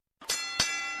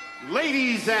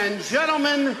Ladies and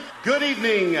gentlemen, good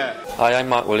evening. Hi, I'm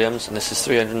Mark Williams, and this is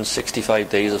 365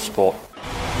 Days of Sport.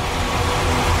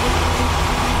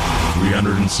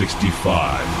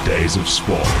 365 Days of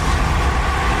Sport.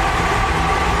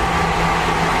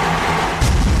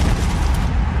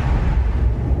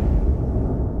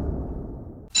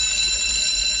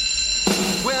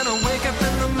 When I wake up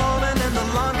in the morning and the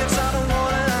alarm gets out of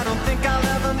warning, I don't think I'll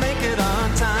ever make it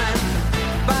on time.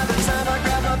 By the time I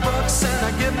grab my books and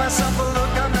I give myself a look,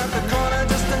 I'm at the corner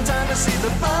just in time to see the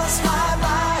bus fly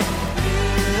by.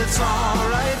 It's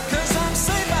alright, 'cause I'm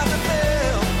safe out the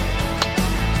fail.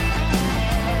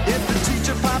 If the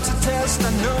teacher pops a test,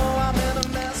 I know I'm in a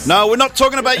mess. No, we're not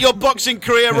talking about your boxing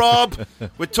career, Rob.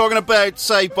 We're talking about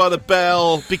Saved by the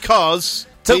Bell because...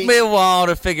 Took me a while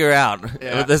to figure out.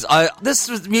 Yeah.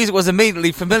 Music was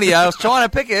immediately familiar. I was trying to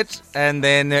pick it, and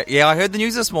then, I heard the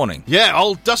news this morning. Yeah,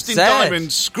 old Dustin Sad.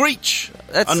 Diamond, Screech.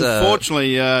 That's,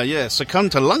 unfortunately,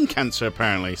 succumbed to lung cancer,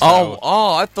 apparently. So.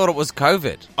 Oh, I thought it was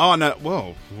COVID. Oh, no,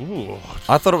 whoa. Ooh.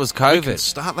 I thought it was COVID. We can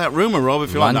start that rumour, Rob,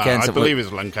 if you Lung like. No, cancer, I believe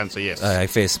it's lung cancer, yes.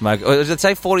 Fair smoke. Did it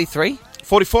say 43?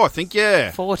 44, I think,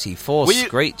 yeah. 44, were you,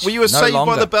 Screech. Were you a Saved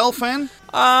by the Bell fan?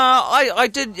 I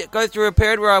did go through a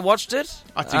period where I watched it.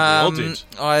 I think we all did.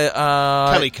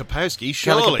 Kelly Kapowski,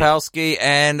 surely. Kelly Kapowski,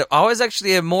 and I was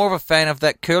actually more of a fan of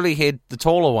that curly-haired, the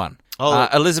taller one.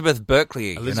 Elizabeth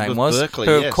Berkley, her name was. Berkley,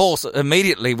 who, yes. of course,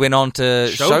 immediately went on to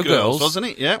Showgirls. Wasn't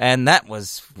it? Yeah. And that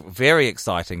was very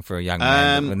exciting for a young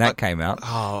man when that came out.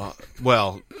 Oh,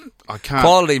 well, I can't...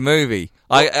 Quality movie.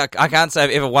 I can't say I've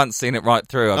ever once seen it right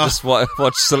through. I've just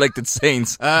watched selected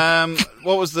scenes.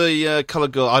 What was the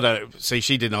coloured girl? I don't know. See,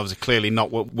 she didn't obviously clearly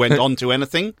not went on to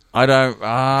anything. I don't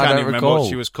remember recall what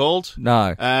she was called.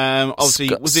 No.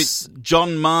 Obviously, was it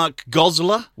John Mark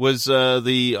Gosler? Was I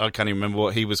can't even remember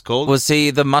what he was called. Was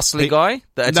he the muscly guy?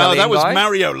 The Italian that was guy?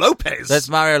 Mario Lopez. That's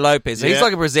Mario Lopez. Yeah. He's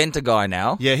like a presenter guy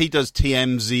now. Yeah, he does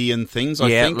TMZ and things, I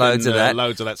think. Loads of that.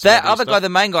 Loads of that That other stuff. guy, the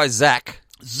main guy, Zach,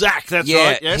 that's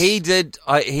right, yes. he did.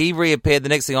 He reappeared. The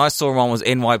next thing I saw him on was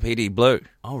NYPD Blue.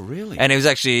 Oh, really? And he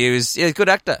was a good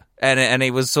actor. And he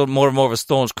was sort of more and more of a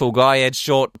staunch, cool guy. He had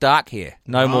short, dark hair.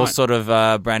 No more sort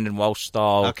of Brandon Walsh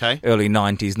style, early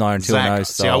 90s, 90210 style.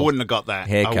 See, I wouldn't have got that.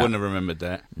 Haircut. I wouldn't have remembered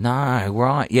that. No,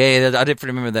 right. Yeah, I did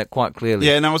remember that quite clearly.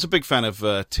 Yeah, and I was a big fan of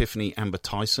Tiffany Amber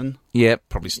Tyson. Yep.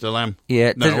 Probably still am.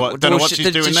 Yeah. Don't know what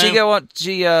she's doing now. She go on?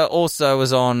 She also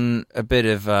was on a bit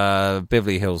of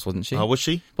Beverly Hills, wasn't she? Oh, was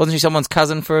she? Wasn't she someone's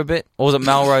cousin for a bit? Or was it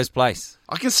Melrose Place?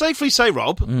 I can safely say,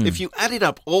 Rob, if you added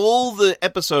up all the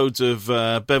episodes of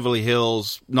Beverly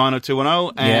Hills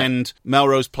 90210 and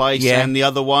Melrose Place and the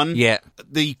other one,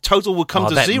 the total would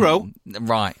come to zero.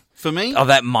 Right. For me. Oh,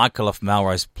 that Michael off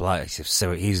Melrose Place.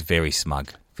 So he's very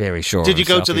smug. Very sure. Did you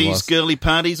go to these girly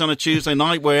parties on a Tuesday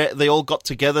night where they all got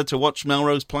together to watch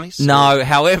Melrose Place? No,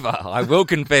 however, I will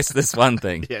confess this one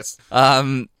thing. Yes.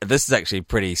 This is actually a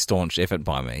pretty staunch effort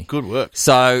by me. Good work.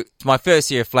 So, my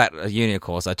first year flat uni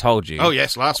course, I told you. Oh,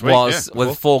 yes, last week. Was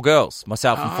with 4 girls.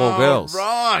 Myself and 4 girls.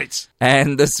 Right.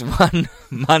 And this one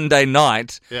Monday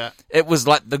night, Yeah. it was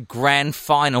like the grand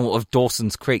final of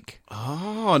Dawson's Creek.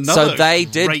 Oh, no. So they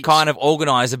did kind of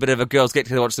organise a bit of a girls' get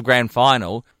together to watch the grand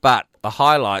final, but the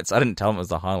highlights, I didn't tell them it was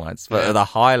the highlights, but the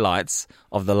highlights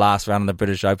of the last round of the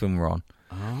British Open were on.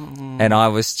 Oh. And I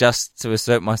was just to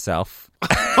assert myself.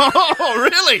 Oh,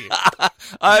 really?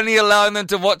 Only allowing them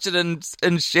to watch it in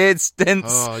shared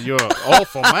stints. Oh, you're an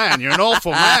awful man. You're an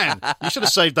awful man. You should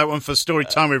have saved that one for story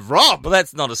time with Rob. Well,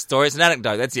 that's not a story. It's an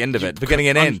anecdote. That's the end of it. Beginning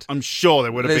and end. I'm sure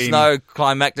there would have There's been... no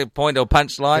climactic point or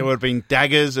punchline. There would have been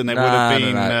daggers and there would have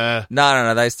been...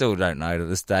 No. They still don't know to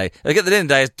this day. Like at the end of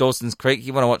the day, it's Dawson's Creek.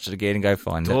 You want to watch it again and go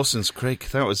find it. Dawson's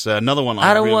Creek. That was another one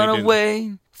I don't want to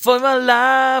wait for my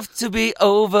life to be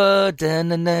over.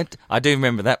 I do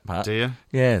remember that part. Do you?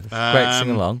 Yeah, great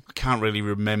sing-along. I can't really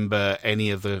remember any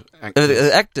of the actors.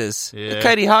 The actors? Yeah.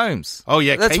 Katie Holmes. Oh,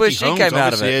 yeah, that's Katie where she Holmes, came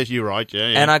out of it. Yeah, you're right,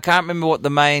 yeah. And I can't remember what the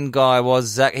main guy was.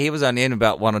 Zach, he was only in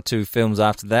about 1 or 2 films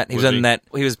after that. He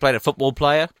was played a football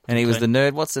player, and he was the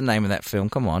nerd. What's the name of that film?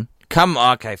 Come on.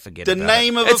 Okay, forget it. The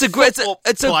name of it's a football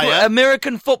It's player? an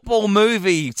American football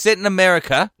movie set in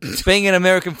America. Being an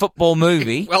American football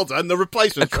movie. Well done, The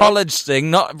Replacements. A college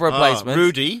thing, not Replacements.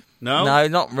 Rudy? No? No,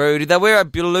 not Rudy. They wear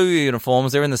blue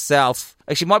uniforms. They're in the South.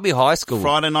 Actually, it might be high school.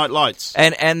 Friday Night Lights.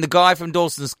 And the guy from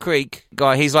Dawson's Creek,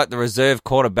 he's like the reserve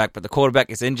quarterback, but the quarterback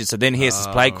gets injured, so then he has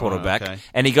to play quarterback. Okay.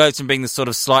 And he goes from being this sort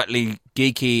of slightly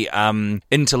geeky,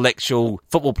 intellectual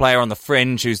football player on the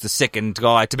fringe who's the second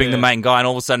guy to being the main guy, and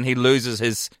all of a sudden he loses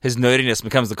his nerdiness and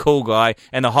becomes the cool guy,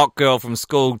 and the hot girl from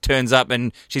school turns up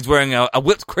and she's wearing a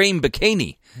whipped cream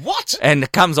bikini. What?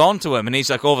 And comes on to him, and he's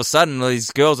like, all of a sudden,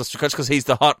 these girls are because he's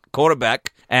the hot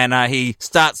quarterback, and he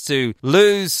starts to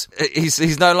lose.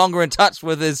 He's no longer in touch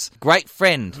with his great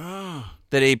friend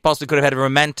that he possibly could have had a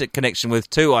romantic connection with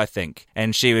too, I think.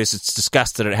 And she was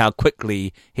disgusted at how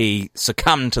quickly he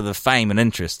succumbed to the fame and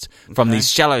interest from these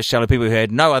shallow people who had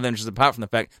no other interest apart from the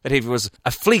fact that he was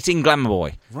a fleeting glamour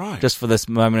boy. Right. Just for this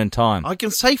moment in time. I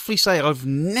can safely say I've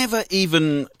never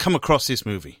even come across this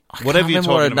movie. Whatever you're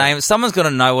talking about. Someone's got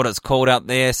to know what it's called out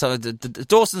there. So the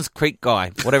Dawson's Creek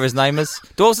guy, whatever his name is.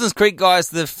 Dawson's Creek guy is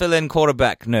the fill-in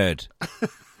quarterback nerd.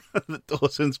 The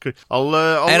Dawson's Creek.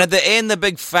 And at the end, the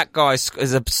big fat guy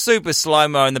is a super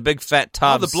slow-mo in the big fat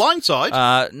tubs. Oh, The Blind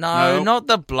Side? No, not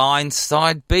The Blind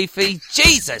Side, Beefy.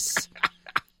 Jesus!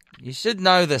 You should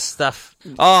know this stuff.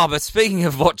 Oh, but speaking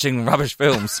of watching rubbish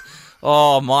films...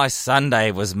 Oh, my Sunday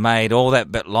was made all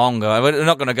that bit longer. We're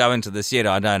not going to go into this yet,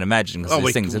 I don't imagine, because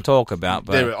there's things to talk about.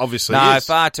 But there obviously is.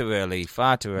 Far too early.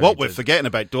 What we're forgetting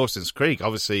about Dawson's Creek,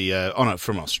 obviously,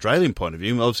 from an Australian point of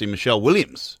view, obviously Michelle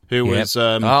Williams, who was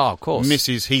of course.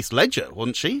 Mrs. Heath Ledger,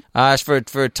 wasn't she?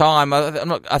 For a time,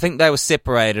 I think they were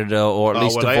separated or at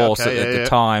least divorced at the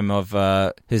time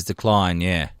of his decline,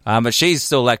 yeah. But she's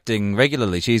still acting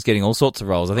regularly. She's getting all sorts of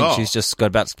roles. I think she's just got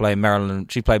about to play Marilyn.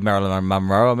 She played Marilyn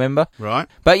Monroe, I remember. Right.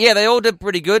 But yeah, they all did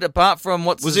pretty good, apart from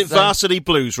Was it Varsity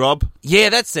Blues, Rob? Yeah,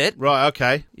 that's it. Right,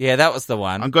 okay. Yeah, that was the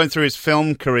one. I'm going through his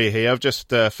film career here. I've just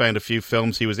found a few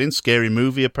films he was in. Scary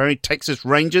Movie, apparently. Texas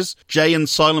Rangers. Jay and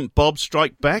Silent Bob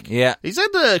Strike Back. Yeah. He's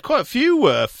had quite a few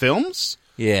films.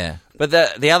 Yeah. But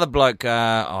the other bloke,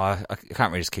 I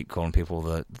can't really just keep calling people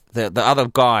the other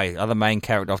guy, other main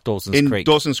character of Dawson's Creek.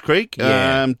 In Dawson's Creek?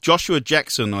 Yeah. Joshua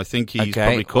Jackson, I think he's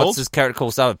probably called. What's his character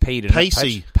called? Started with Pete.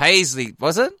 Pacey. Paisley,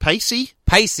 was it? Pacey?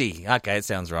 Pacey. Okay, it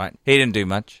sounds right. He didn't do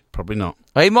much. Probably not.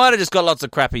 Well, he might have just got lots of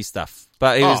crappy stuff.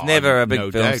 But he was never a big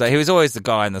film doubt. star. He was always the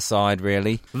guy on the side,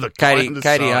 really. Katie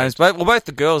Holmes. Both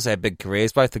the girls had big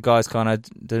careers. Both the guys kind of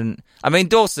didn't. I mean,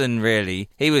 Dawson, really,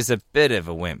 he was a bit of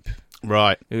a wimp.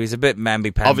 Right. He was a bit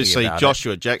mamby-pamby. Obviously, about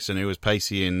Joshua Jackson, who was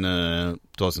Pacey in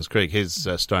Dawson's Creek, his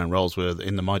starring roles were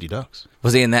in The Mighty Ducks.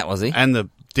 Was he in that, was he? And the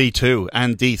D2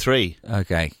 and D3.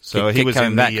 Okay. So he was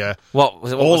in back.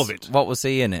 all of it. What was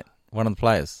he in it? One of the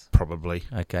players? Probably.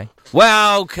 Okay.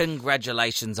 Well,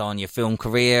 congratulations on your film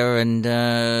career, and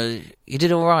you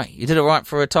did all right. You did all right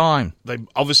for a time. They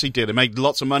obviously did. They made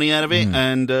lots of money out of it,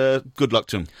 and good luck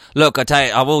to them. Look,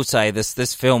 I will say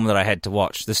this film that I had to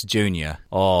watch, this Junior.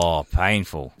 Oh,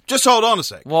 painful. Just hold on a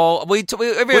sec. Well,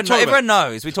 everyone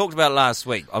knows. We talked about it last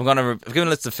week. I'm going to give a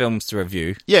list of films to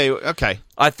review. Yeah, okay.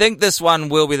 I think this one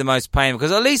will be the most painful,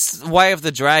 because at least Way of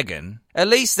the Dragon, at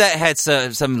least that had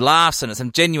some laughs in it,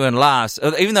 some genuine laughs,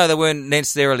 even though they weren't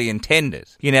necessarily intended.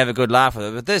 You can have a good laugh with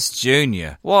it. But this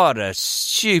Junior, what a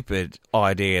stupid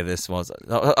idea this was.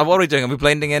 What are we doing? Are we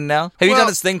blending in now? Have you done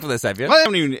this thing for this, have you? I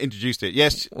haven't even introduced it.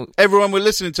 Yes, everyone, we're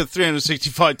listening to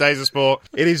 365 Days of Sport.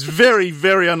 It is very,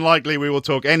 very unlikely we will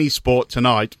talk any sport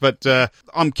tonight, but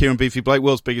I'm Kieran Beefy Blake,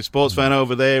 world's biggest sports fan.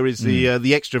 Over there is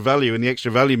the extra value in the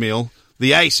extra value meal,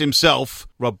 the ace himself,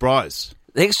 Rob Bryce.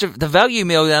 The value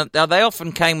meal, they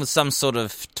often came with some sort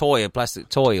of toy, a plastic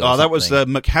toy or something. That was the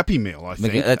McHappy meal, I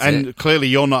think. And clearly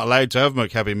you're not allowed to have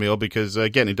McHappy meal because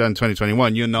getting it done in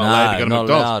 2021, you're not allowed to go to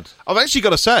McDonald's. Allowed. I've actually got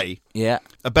to say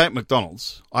about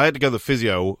McDonald's, I had to go to the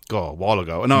physio a while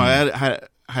ago. No, I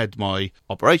had my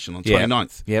operation on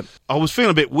 29th. Yep. I was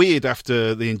feeling a bit weird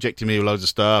after they injected me with loads of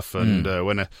stuff. And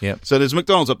so there's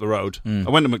McDonald's up the road. I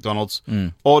went to McDonald's,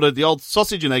 ordered the old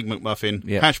sausage and egg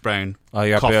McMuffin, hash brown. Oh,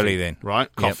 you're coffee, up early then.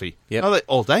 Right? Coffee. Yep. No,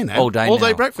 all day now. All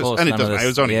day breakfast. Course, and it doesn't matter. It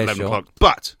was only 11 o'clock.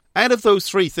 But out of those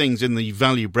three things in the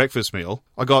value breakfast meal,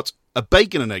 I got a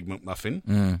bacon and egg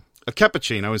McMuffin, a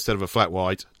cappuccino instead of a flat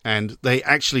white, and they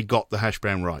actually got the hash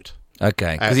brown right.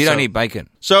 Okay, because you don't eat bacon.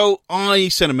 So I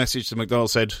sent a message to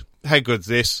McDonald's, said, how good's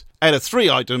this? Out of 3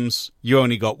 items, you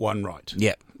only got one right.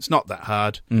 Yeah. It's not that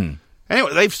hard.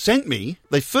 Anyway, they first sent me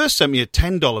a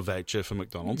 $10 voucher for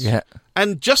McDonald's. Yeah.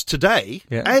 And just today,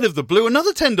 Yeah. out of the blue,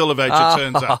 another $10 voucher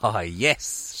turns up. Oh, yes.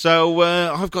 So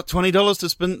I've got $20 to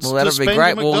spend. Well, that'll to be spend great.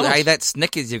 at Well, McDonald's. hey, that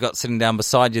Snickers you've got sitting down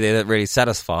beside you there that really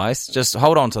satisfies. Just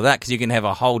hold on to that because you can have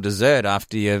a whole dessert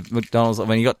after your McDonald's.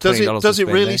 When you got $20 does to it spend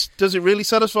really there. does it really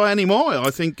satisfy anymore?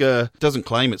 I think it doesn't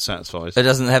claim it satisfies. It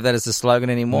doesn't have that as a slogan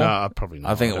anymore? No, probably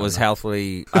not. I think it don't was know.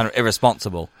 healthily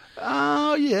irresponsible.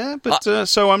 Oh, yeah, but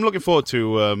so I'm looking forward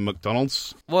to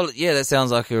McDonald's. Well, yeah, that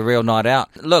sounds like a real night out.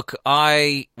 Look,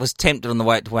 I was tempted on the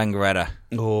way to Wangaratta.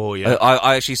 Oh, yeah.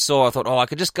 I actually I thought, I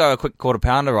could just go a quick quarter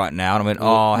pounder right now. And I went,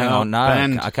 hang no, on, no,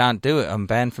 banned. I can't do it. I'm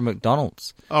banned from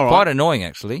McDonald's. All right. Quite annoying,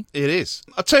 actually. It is.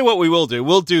 I'll tell you what we will do.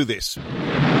 We'll do this.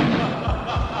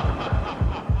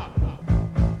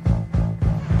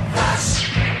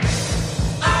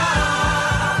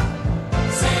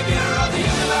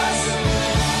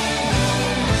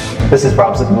 This is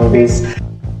Rob's at the Movies.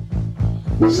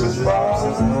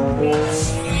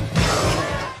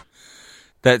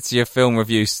 That's your film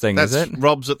reviews thing, That's is it?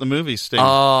 Rob's at the movies, Steve.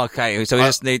 Oh, okay. So we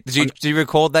just need. Did you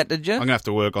record that? Did you? I'm going to have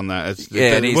to work on that.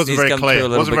 It wasn't very clear.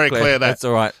 Wasn't very clear. That. That's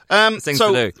all right. Things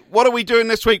so, to do. what are we doing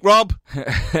this week, Rob?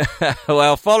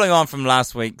 Well, following on from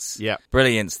last week's Yeah.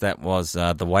 brilliance, that was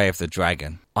The Way of the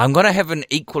Dragon. I'm going to have an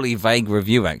equally vague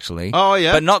review, actually. Oh,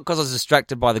 yeah? But not because I was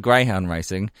distracted by the greyhound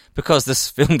racing, because this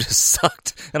film just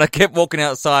sucked. And I kept walking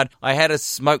outside. I had a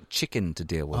smoked chicken to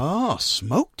deal with. Oh,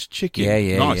 smoked chicken.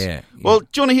 Yeah, Nice. yeah. Well, do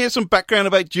you want to hear some background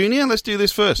about Junior? Let's do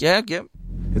this first. Yeah.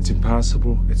 It's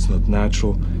impossible, it's not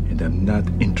natural, and I'm not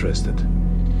interested.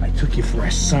 I took you for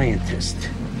a scientist.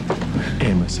 I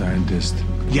am a scientist.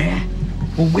 Yeah?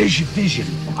 Well, where's your vision?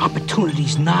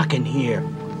 Opportunity's knocking here.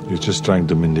 You're just trying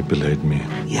to manipulate me.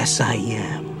 Yes, I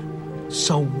am.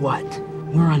 So what?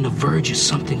 We're on the verge of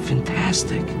something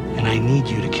fantastic, and I need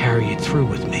you to carry it through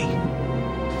with me.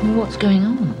 What's going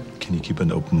on? Can you keep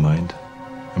an open mind?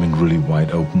 I mean, really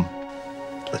wide open?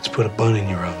 Let's put a bun in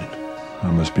your oven.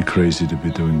 I must be crazy to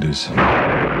be doing this. You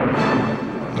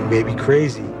may be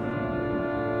crazy,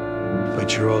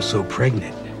 but you're also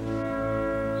pregnant.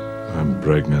 I'm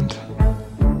pregnant.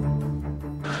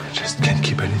 I just can't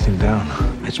keep anything down.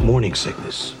 It's morning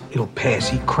sickness. It'll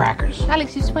pass. Eat crackers.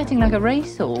 Alex, you're sweating like a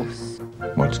racehorse.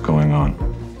 What's going on?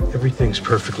 Everything's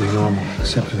perfectly normal,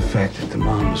 except for the fact that the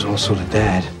mom is also the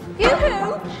dad.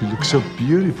 You look so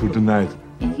beautiful tonight.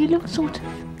 You look sort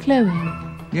of glowing.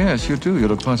 Yes, you do. You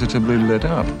look positively lit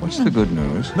up. What's the good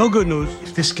news? No good news.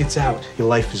 If this gets out, your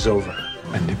life is over.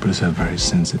 My nipples are very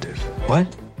sensitive. What?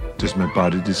 Does my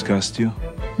body disgust you?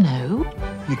 No.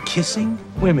 You're kissing?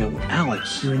 Wait a minute,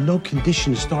 Alex. You're in no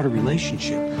condition to start a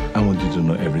relationship. I want you to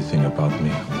know everything about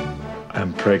me.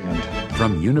 I'm pregnant.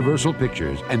 From Universal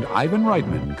Pictures and Ivan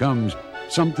Reitman comes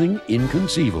Something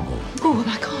Inconceivable. Oh,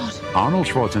 my God. Arnold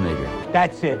Schwarzenegger,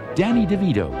 That's it. Danny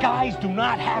DeVito, Guys do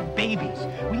not have babies.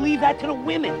 We leave that to the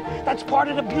women. That's part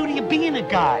of the beauty of being a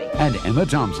guy. and Emma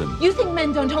Thompson. You think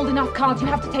men don't hold enough cards? You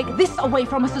have to take this away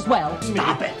from us as well.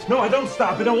 Stop it. No, I don't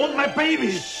stop it. I want my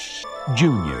babies.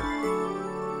 Junior.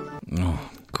 Oh,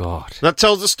 God. That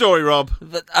tells the story, Rob.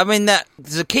 But, I mean,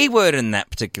 there's a key word in that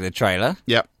particular trailer.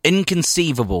 Yep.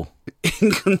 Inconceivable.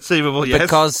 Inconceivable, yes.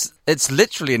 Because it's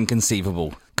literally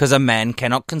inconceivable. Because a man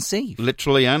cannot conceive.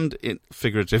 Literally and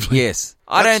figuratively. Yes.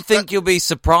 I don't think you'll be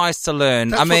surprised to learn.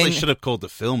 That's I mean, what they should have called the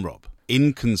film, Rob.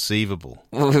 Inconceivable.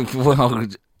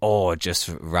 well, just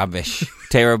rubbish.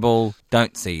 Terrible.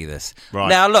 Don't see this. Right.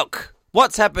 Now, look,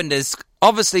 what's happened is,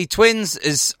 obviously, Twins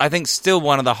is, I think, still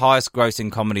one of the highest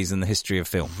grossing comedies in the history of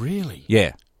film. Really?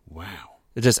 Yeah. Wow.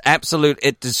 It just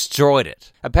it destroyed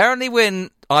it. Apparently, when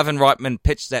Ivan Reitman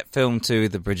pitched that film to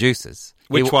the producers.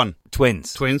 Which one?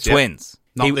 Twins. Twins, yeah. Twins.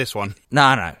 Not this one. No,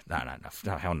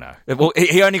 hell no. Well,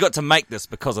 he only got to make this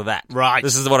because of that. Right.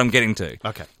 This is what I'm getting to.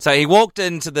 Okay. So he walked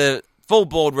into the full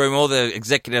boardroom, all the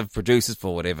executive producers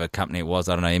for whatever company it was,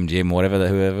 I don't know, MGM or whatever,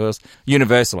 whoever it was.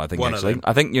 Universal, I think, One of actually. them.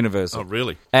 I think Universal. Oh,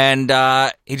 really? And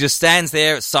he just stands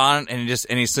there, it's silent, and he looks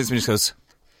at me and just goes,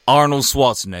 Arnold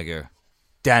Schwarzenegger,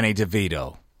 Danny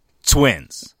DeVito,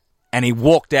 Twins. And he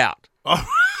walked out. Oh,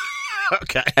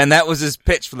 okay. And that was his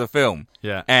pitch for the film.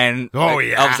 Yeah. And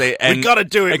obviously, and we got to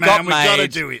do it, man. We got to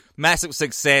do it. Massive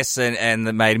success, and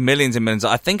they made millions and millions.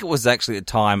 I think it was actually at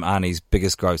the time Arnie's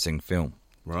biggest grossing film.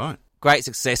 Right. Great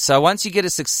success. So once you get a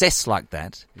success like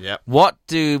that, Yep. what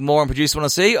do more producers want to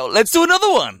see? Oh, let's do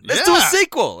another one. Let's do a Yeah.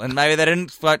 sequel. And maybe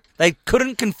they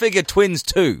couldn't configure Twins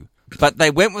 2, but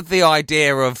they went with the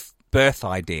idea of birth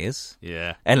ideas.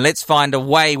 Yeah. And let's find a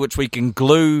way which we can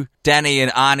glue Danny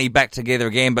and Arnie back together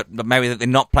again, but maybe that they're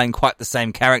not playing quite the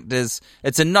same characters.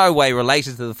 It's in no way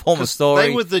related to the former story.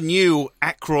 They were the new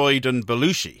Aykroyd and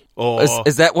Belushi. Or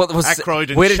is that what was? Aykroyd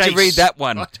and where did Chase. you read that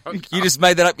one? You just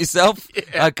made that up yourself?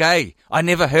 Yeah. Okay, I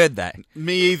never heard that.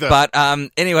 Me either. But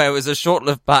anyway, it was a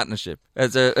short-lived partnership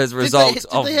as a result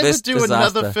of Did they ever this do disaster.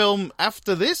 another film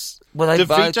after this? Well, they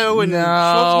DeVito both, and no,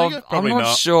 Schwarzenegger? Probably I'm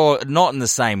not sure. Not in the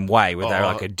same way, where they're Oh.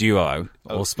 like a duo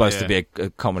or supposed to yeah. be a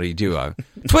comedy duo.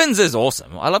 Twins is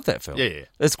awesome. I love that film. Yeah.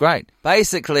 It's great.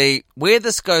 Basically, where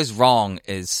this goes wrong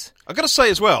is... I got to say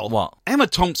as well, What? Emma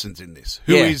Thompson's in this,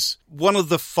 who is one of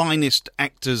the finest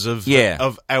actors of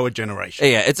our generation.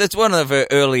 Yeah, it's one of her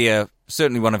earlier...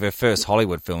 Certainly one of her first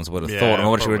Hollywood films, I would have thought. I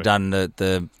would have done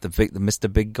the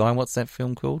Mr. Big Guy. What's that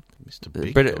film called? Mr.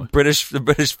 Big Guy. Guy. The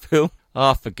British film.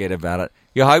 Oh, forget about it.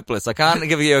 You're hopeless. I can't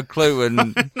give you a clue.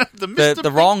 And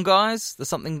the wrong guys, the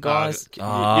something guys. You're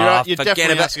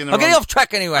definitely asking the I'm getting wrong- off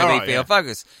track anyway, All BP. right, yeah. I'll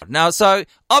focus. Now, so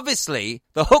obviously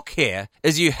the hook here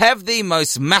is you have the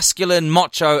most masculine,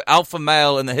 macho, alpha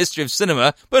male in the history of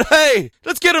cinema, but hey,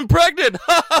 let's get him pregnant.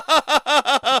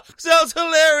 Sounds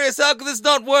hilarious. How could this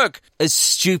not work? A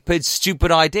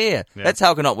stupid idea. Yeah. That's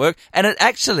how it cannot work. And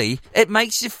it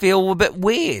makes you feel a bit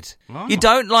weird. Oh. You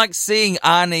don't like seeing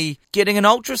Arnie getting an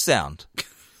ultrasound.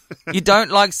 You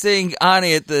don't like seeing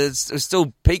Arnie at the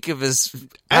still peak of his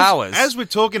powers. As we're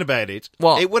talking about it,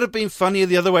 What? it would have been funnier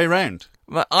the other way around.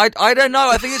 I don't know.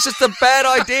 I think it's just a bad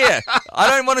idea. I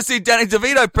don't want to see Danny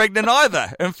DeVito pregnant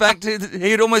either. In fact,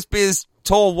 he'd almost be as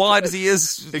tall wide as he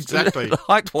is Exactly.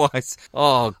 height-wise.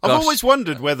 Oh, gosh. I've always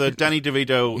wondered whether Danny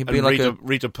DeVito He'd and be like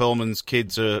Rita Perlman's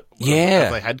kids are... Yeah.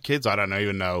 Have they had kids? I don't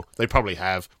even know. They probably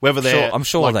have. Whether they're I'm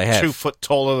sure like they have. 2 foot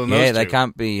taller than those Yeah, two. they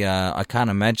can't be... I can't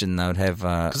imagine they would have...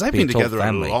 Because they've be been a tall together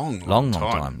family. a long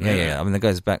time. Yeah. I mean, that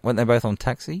goes back... Weren't they both on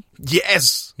Taxi?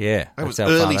 Yes! Yeah. That was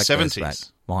that's how far early that goes 70s. back.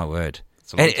 My word.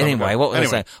 a long time Anyway, ago. what was I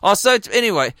saying? Oh, so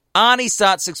anyway, Arnie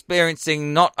starts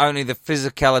experiencing not only the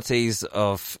physicalities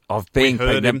of being We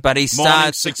heard pregnant, him. but he Morning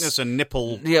starts sickness and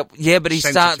nipple. Yeah, but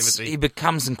sensitivity. he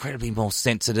becomes incredibly more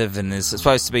sensitive, and it's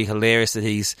supposed to be hilarious that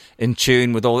he's in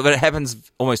tune with all of it. It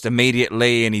happens almost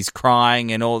immediately, and he's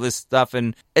crying and all this stuff,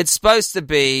 and it's supposed to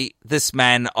be this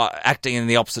man acting in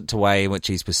the opposite way in which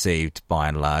he's perceived by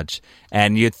and large,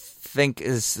 and you'd think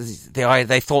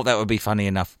they thought that would be funny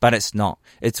enough, but it's not.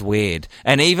 It's weird.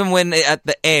 And even when at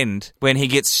the end, when he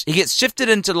gets shifted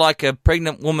into like a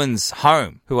pregnant woman's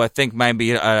home, who I think may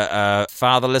be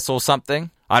fatherless or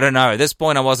something. I don't know. At this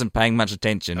point, I wasn't paying much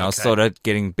attention. I was sort of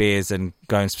getting beers and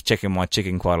going checking my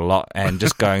chicken quite a lot, and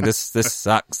just going, this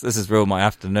sucks. This has ruined my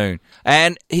afternoon.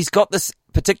 And he's got this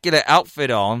particular outfit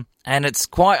on, and it's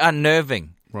quite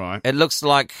unnerving. Right.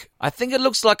 I think it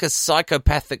looks like a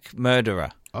psychopathic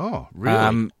murderer. Oh,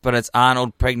 really? But it's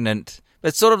Arnold pregnant.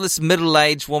 It's sort of this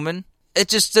middle-aged woman. It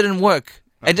just didn't work.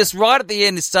 Okay. And just right at the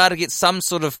end, it started to get some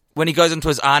sort of, when he goes into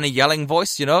his Arnie yelling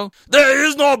voice, you know, there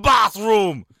is no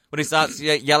bathroom. When he starts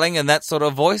yelling in that sort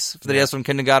of voice that he has from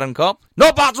Kindergarten Cop.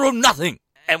 No bathroom, nothing.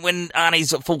 And when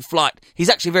Arnie's at full flight, he's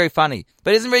actually very funny.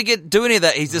 But he doesn't really do any of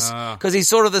that. He's just, because he's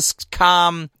sort of this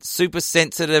calm, super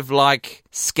sensitive, like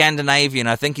Scandinavian.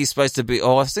 I think he's supposed to be,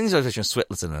 I think he's from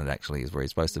Switzerland, actually, is where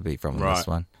he's supposed to be from in this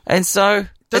one. And so,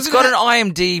 it's got an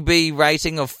IMDb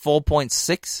rating of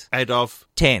 4.6. Out of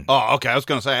 10. Oh, okay. I was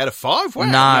going to say out of 5. Wow.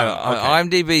 No, okay.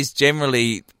 IMDb is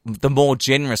generally the more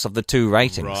generous of the two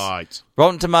ratings. Right.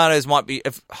 Rotten Tomatoes might be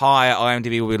higher,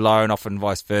 IMDb will be lower, and often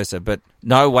vice versa, but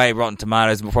no way Rotten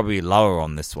Tomatoes will probably be lower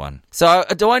on this one. So,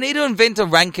 do I need to invent a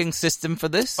ranking system for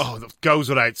this? Oh, that goes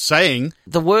without saying.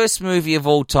 The worst movie of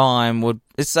all time would,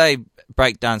 let's say,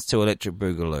 Breakdance to Electric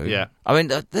Boogaloo. Yeah. I mean,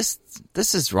 this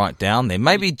is right down there.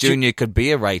 Maybe Junior could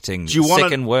be a rating.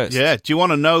 Second worst. Yeah. Do you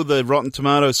want to know the Rotten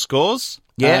Tomatoes scores?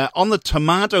 Yeah. On the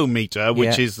Tomato Meter,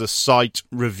 which is the site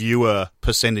reviewer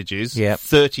percentages,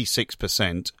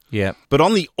 36%. Yeah. But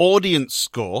on the audience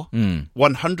score,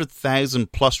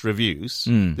 100,000 plus reviews,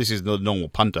 this is the normal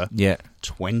punter,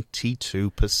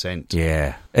 22%.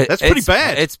 Yeah. That's pretty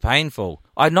bad. It's painful.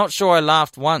 I'm not sure I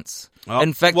laughed once.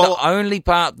 In fact, the only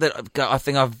part that I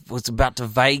think I was about to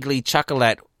vaguely chuckle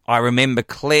at, I remember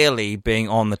clearly being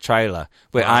on the trailer,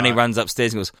 where Arnie runs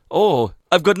upstairs and goes, "Oh,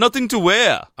 I've got nothing to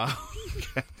wear." I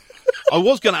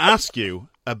was going to ask you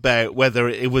about whether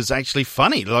it was actually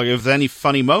funny, like if there's any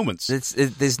funny moments.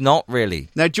 There's not really.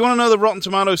 Now, do you want to know the Rotten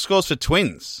Tomatoes scores for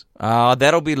Twins?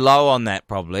 That'll be low on that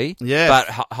probably. Yeah. But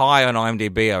high on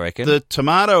IMDb, I reckon. The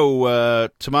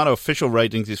tomato official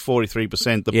ratings is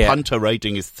 43%. The punter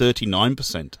rating is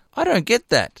 39%. I don't get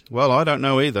that. Well, I don't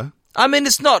know either. I mean,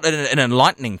 it's not an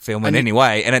enlightening film in any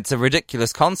way, and it's a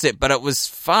ridiculous concept, but it was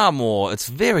far more... It's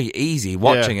very easy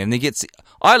watching it, and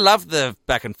I love the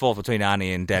back and forth between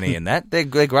Arnie and Danny in that. They're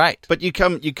great. But you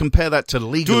compare that to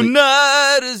legally...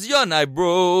 Tonight is your night,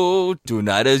 bro.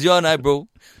 Tonight is your night, bro.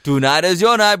 Tonight is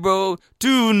your night, bro.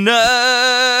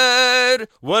 Tonight.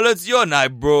 Well, it's your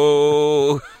night,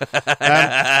 bro.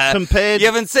 Compared... You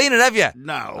haven't seen it, have you?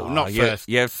 No, not for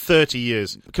 30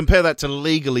 years. Compare that to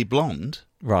Legally Blonde.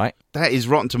 Right. That is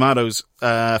Rotten Tomatoes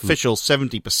official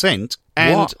 70%.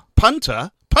 And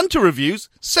Punter reviews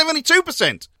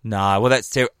 72%. No, well, that's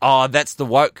terrible. Oh, that's the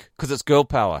woke, because it's girl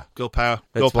power. Girl power.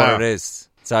 That's what it is.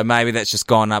 So maybe that's just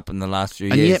gone up in the last few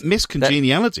years. And yet, Miss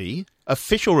Congeniality,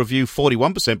 official review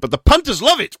 41%, but the punters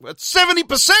love it at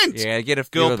 70%. Yeah, get a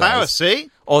few girl of power, those. see?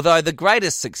 Although the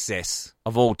greatest success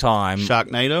of all time...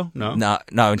 Sharknado?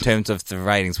 No, in terms of the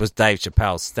ratings, was Dave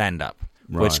Chappelle's stand-up,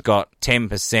 which got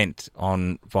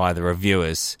 10% by the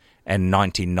reviewers and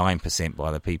 99%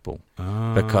 by the people,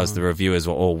 because the reviewers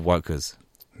were all wokers.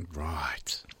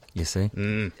 Right. You see?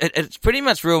 It's pretty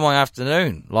much ruined my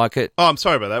afternoon. Oh, I'm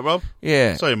sorry about that, Rob.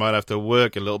 Yeah. So you might have to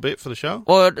work a little bit for the show.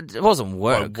 Well, it wasn't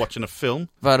work. By watching a film.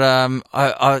 But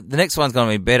the next one's going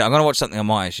to be better. I'm going to watch something I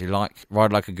might actually like.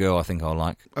 Ride Like a Girl, I think I'll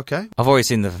like. Okay. I've already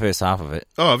seen the first half of it.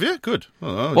 Oh, have you? Good.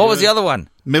 What was the other one?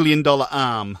 $1 Million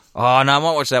Arm. Oh, no, I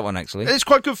might watch that one, actually. It's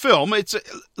quite a good film. It's a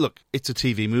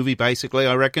TV movie, basically,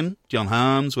 I reckon. John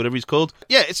Harms, whatever he's called.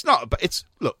 Yeah, it's not, but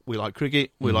look, we like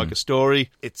cricket, we like a story.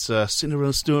 It's a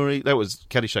Cinderella story.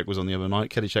 Caddyshack was on the other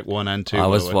night, Caddyshack 1 and 2.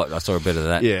 I saw a bit of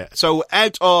that. Yeah. So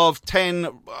out of 10,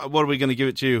 what are we going to give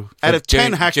it to you? Out of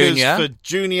 10 hackers for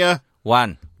Junior.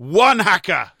 1. 1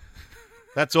 hacker.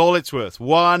 That's all it's worth.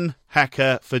 1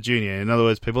 hacker for Junior. In other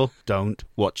words, people, don't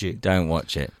watch it. Don't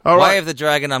watch it. All right. Way of the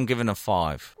Dragon, I'm giving a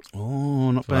 5.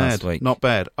 Oh, not Last bad. week. Not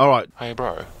bad. All right. Hey,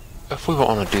 bro, if we were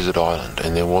on a desert island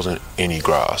and there wasn't any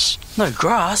grass... No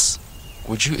grass?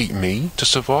 Would you eat me to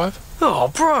survive? Oh,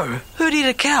 bro, who'd eat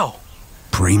a cow?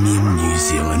 Premium New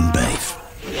Zealand beef.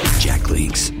 Jack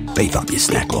Links. Beef up your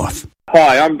snack life.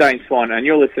 Hi, I'm Dane Swan, and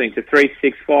you're listening to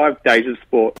 365 Days of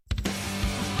Sport.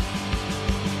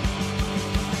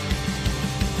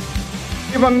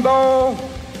 Even though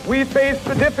we face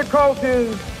the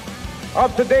difficulties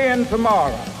of today and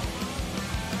tomorrow,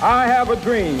 I have a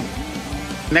dream.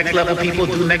 Next level people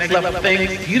do next level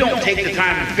things. You don't take the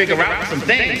time to figure out some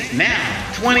things. Now,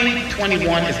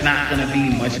 2021 is not going to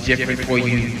be much different for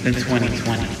you than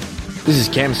 2020. This is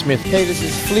Cam Smith. Hey, this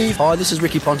is Flea. Hi, this is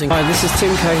Ricky Ponting. Hi, this is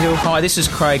Tim Cahill. Hi, this is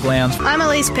Craig Lowndes. I'm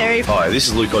Elise Perry. Hi, this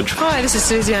is Luke Hodge. Hi, this is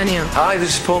Susie O'Neill. Hi,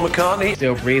 this is Paul McCartney.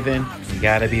 Still breathing. You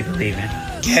gotta be believing.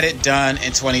 Get it done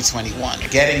in 2021.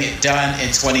 Getting it done in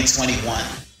 2021.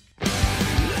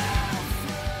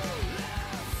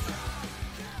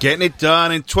 Getting it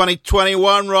done in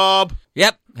 2021, Rob.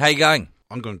 Yep. How you going?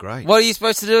 I'm going great. What are you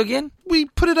supposed to do again? We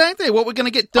put it out there, what we're going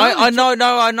to get done. I know.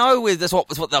 That's what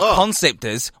the concept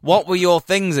is. What were your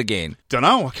things again? Don't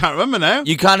know. I can't remember now.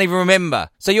 You can't even remember.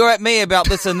 So you're at me about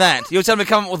this and that. You're telling me to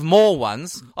come up with more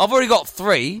ones. I've already got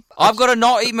 3. I've got to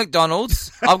not eat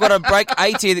McDonald's. I've got to break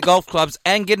 80 at the golf clubs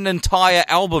and get an entire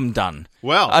album done.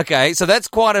 Well. Okay, so that's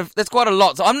quite a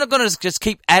lot. So I'm not going to just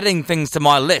keep adding things to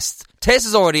my list. Tess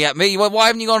is already at me. Why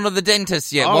haven't you gone to the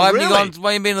dentist yet? Oh, why really? haven't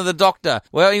you been to the doctor?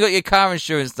 Why haven't you got your car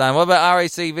insurance done? What about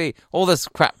RACV? All this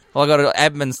crap. Well, I got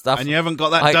admin stuff. And you haven't got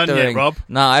that done yet, Rob?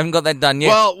 No, I haven't got that done yet.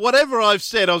 Well, whatever I've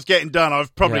said I was getting done,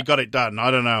 I've probably got it done. I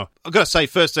don't know. I've got to say,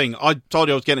 first thing, I told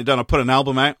you I was getting it done. I put an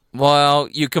album out. Well,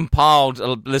 you compiled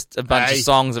a bunch of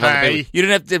songs of other people. You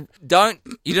didn't have to.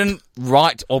 You didn't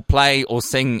write or play or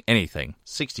sing anything.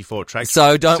 64 tracks.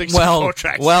 So tracks.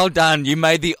 Well done. You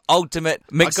made the ultimate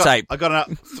mixtape. I got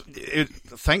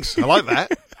thanks. I like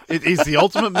that. It is the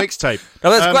ultimate mixtape.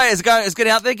 No, that's great. It's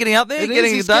getting out there. Getting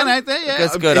it done. Getting out there. Yeah,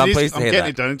 that's good. I'm pleased to hear that. I'm getting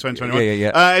it done in 2021.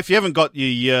 Yeah. If you haven't got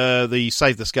the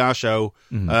Save the Scar Show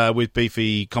with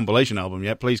Beefy compilation album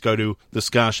yet, please go to the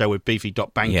Scar Show with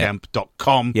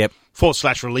beefy.bandcamp.com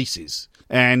 /releases,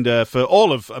 and for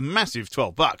all of a massive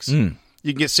 $12,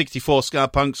 you can get 64 Scar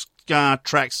Punk Scar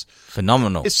tracks.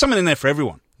 Phenomenal. It's something in there for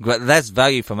everyone. But that's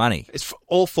value for money. It's for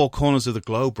all 4 corners of the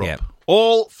globe, Rob. Yep.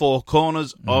 All 4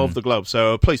 corners of the globe.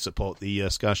 So please support the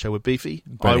Scar Show with Beefy.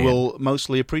 Brilliant. I will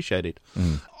mostly appreciate it.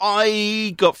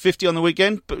 I got 50 on the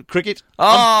weekend, but cricket.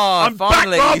 I'm back,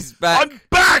 finally, Rob. he's back. I'm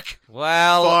back!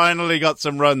 Well, finally got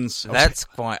some runs. That's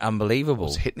quite unbelievable. I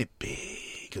was hitting it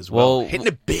big as well. Hitting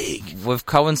it big. We've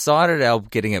coincided our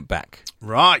getting it back.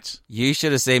 Right. You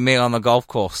should have seen me on the golf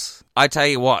course. I tell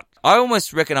you what, I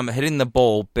almost reckon I'm hitting the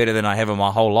ball better than I have in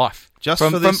my whole life.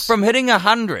 From hitting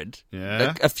 100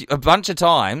 a bunch of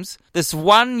times, this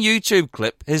one YouTube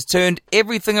clip has turned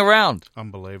everything around.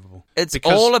 Unbelievable. It's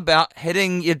all about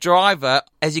hitting your driver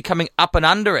as you're coming up and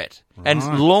under it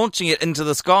and launching it into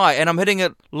the sky. And I'm hitting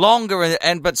it longer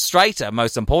but straighter,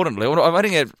 most importantly. I'm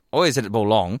hitting it, always hit the ball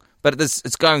long, but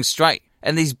it's going straight.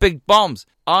 And these big bombs.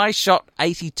 I shot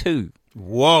 82.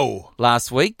 Whoa.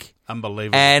 Last week.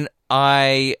 Unbelievable. And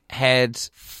I had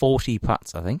 40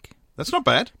 putts, I think. That's not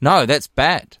bad. No, that's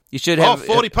bad. You should have...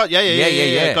 40 putts.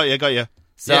 Yeah. Got you.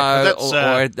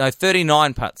 So, that's,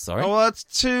 39 putts, sorry. Oh, well, that's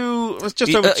just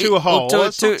over 2 a hole.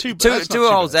 That's not too bad. Two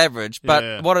holes average,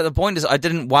 but what the point is, I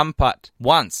didn't one putt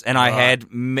once, and I had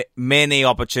many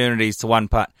opportunities to one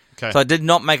putt. Okay. So I did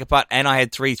not make a putt, and I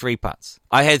had three putts.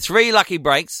 I had 3 lucky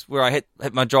breaks where I hit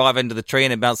my drive into the tree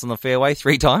and it bounced on the fairway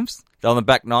 3 times. On the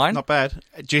back 9. Not bad.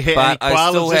 Did you hit any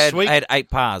koalas this week? I had 8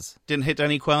 pars. Didn't hit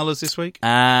any koalas this week? No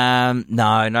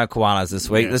koalas this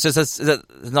week. Yeah.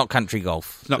 It's not country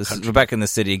golf. We're back in the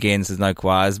city again, so there's no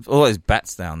koalas. All those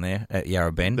bats down there at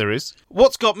Yarra Bend. There is.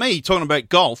 What's got me talking about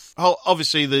golf?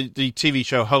 Obviously, the TV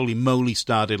show Holy Moly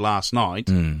started last night.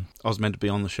 I was meant to be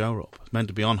on the show, Rob. I was meant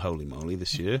to be on Holy Moly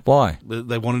this year. Why?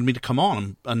 They wanted me to come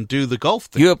on and do the golf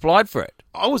thing. You applied for it?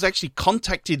 I was actually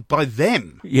contacted by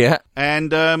them. Yeah.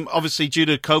 And obviously due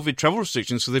to COVID travel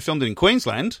restrictions, so they filmed it in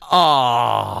Queensland.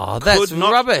 Oh, that's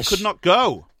rubbish. Could not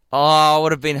go. Oh, it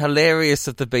would have been hilarious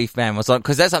if the beef man was on,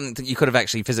 because that's something that you could have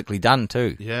actually physically done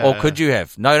too. Yeah. Or could you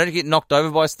have? No, don't you get knocked over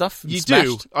by stuff? You smashed?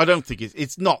 do. I don't think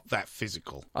it's not that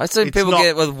physical. I've seen people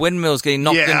get with windmills getting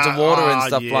knocked into water and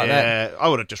stuff like that. I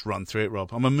would have just run through it,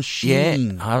 Rob. I'm a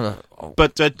machine. Yeah.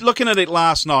 But looking at it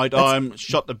last night, I'm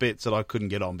shot to bits that I couldn't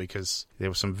get on because there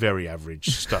was some very average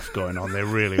stuff going on. There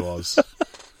really was.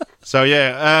 So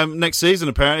next season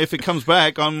apparently, if it comes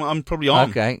back, I'm probably on.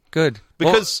 Okay, good.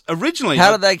 Because originally,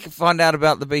 how did they find out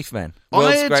about the Beef Man?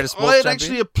 World's greatest sports champion?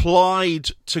 actually applied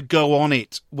to go on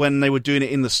it when they were doing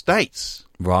it in the States.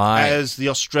 Right. As the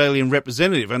Australian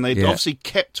representative, and they'd obviously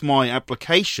kept my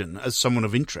application as someone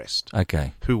of interest.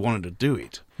 Okay. Who wanted to do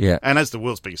it. Yeah. And as the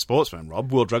world's biggest sportsman,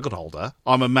 Rob, world record holder,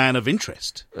 I'm a man of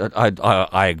interest.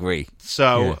 I agree.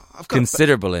 So I've got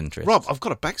considerable interest. Rob, I've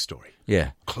got a backstory.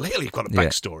 Yeah. Clearly got a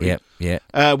backstory.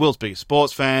 Yeah. World's biggest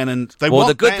sports fan, and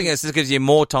the good thing is this gives you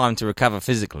more time to recover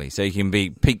physically, so you can be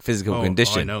peak physical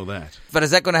condition. I know that. But is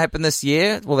that going to happen this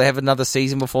year? Will they have another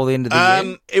season before the end of the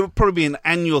year? It would probably be an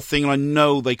annual thing, and I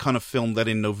know they kind of filmed that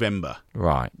in November.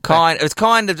 Right.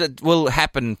 It will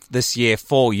happen this year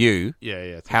for you.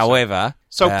 Yeah. However,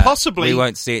 so possibly we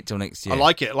won't see it till next year. I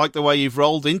like it. I like the way you've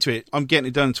rolled into it. I'm getting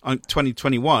it done in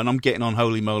 2021. I'm getting on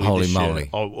Holy Moly this year.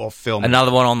 Or film.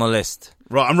 Another one on the list.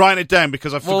 Right, I'm writing it down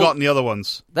because I've forgotten the other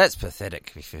ones. That's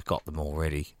pathetic if you've got them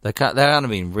already. They aren't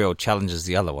being real challenges,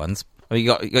 the other ones. I mean, you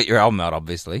got your album out,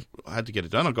 obviously. I had to get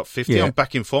it done. I've got 50. Yeah. I'm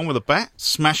back in form with a bat,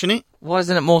 smashing it. Why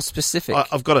isn't it more specific?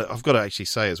 I've got to actually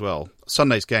say as well,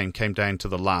 Sunday's game came down to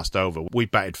the last over. We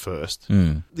batted first.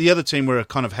 The other team were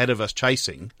kind of ahead of us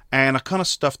chasing, and I kind of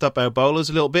stuffed up our bowlers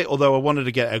a little bit, although I wanted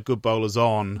to get our good bowlers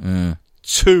on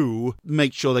to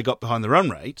make sure they got behind the run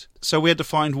rate. So we had to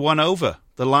find one over,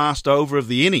 the last over of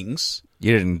the innings.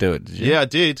 You didn't do it, did you? Yeah, I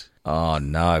did. Oh,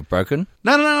 no. Broken?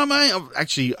 No, mate. I'm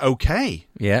actually okay.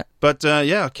 Yeah. But,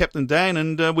 I kept them down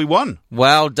and we won.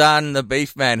 Well done. The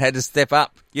Beef Man had to step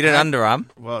up. You didn't underarm.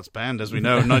 Well, it's banned, as we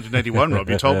know, in 1981, Rob.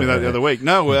 You told me that the other week.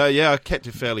 No, I kept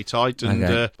it fairly tight.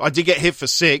 And I did get hit for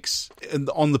 6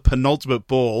 on the penultimate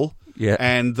ball. Yeah.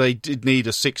 And they did need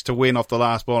a 6 to win off the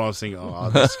last ball. And I was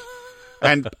thinking, this...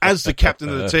 And as the captain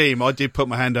of the team, I did put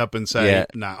my hand up and say,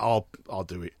 "Nah, I'll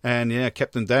do it." And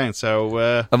kept them down. So,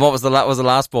 and what was the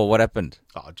last ball? What happened?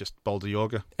 I just bowled a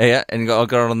Yorker. Yeah, and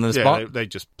got it on the spot. They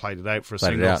just played it out for a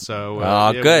single.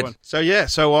 So, good.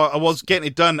 So I was getting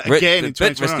it done again in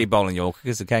 2021. Bit risky bowling Yorker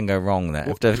because it can go wrong.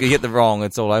 If you get the wrong,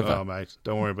 it's all over. Oh, mate,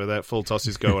 don't worry about that. Full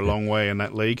tosses go a long way in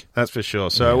that league. That's for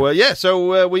sure. So,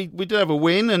 we did have a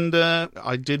win, and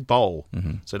I did bowl.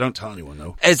 So don't tell anyone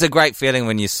though. It's a great feeling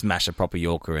when you smash a proper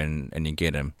Yorker and you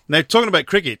get him. Now, talking about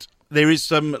cricket, there is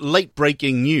some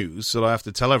late-breaking news that I have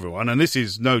to tell everyone, and this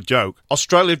is no joke.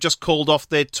 Australia have just called off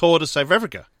their tour to South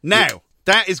Africa. Now,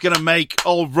 that is going to make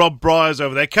old Rob Bryars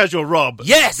over there, Casual Rob,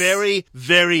 very,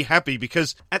 very happy,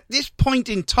 because at this point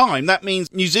in time, that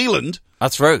means New Zealand...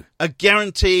 That's true. Are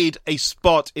guaranteed a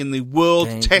spot in the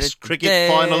World Test Cricket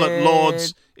Final at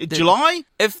Lord's in July.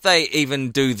 If they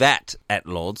even do that at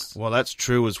Lord's. Well, that's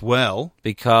true as well.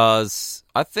 Because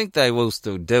I think they will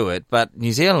still do it, but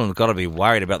New Zealand have got to be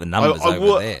worried about the numbers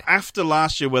over there. After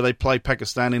last year where they played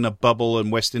Pakistan in a bubble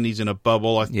and West Indies in a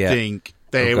bubble, I think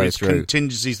There is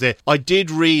contingencies there. I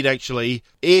did read, actually,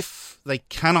 if they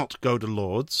cannot go to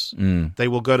Lord's, they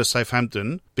will go to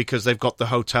Southampton because they've got the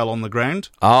hotel on the ground.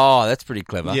 Oh, that's pretty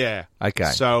clever. Yeah. Okay.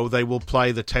 So they will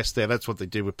play the test there. That's what they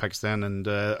did with Pakistan, and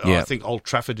I think Old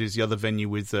Trafford is the other venue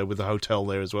with the hotel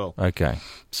there as well. Okay.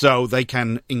 So they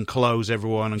can enclose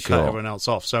everyone and cut everyone else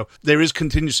off. So there is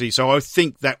contingency. So I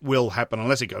think that will happen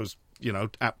unless it goes,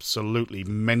 absolutely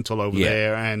mental over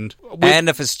there. And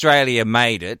if Australia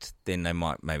made it, then they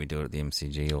might maybe do it at the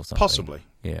MCG or something. Possibly.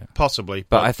 Yeah. Possibly.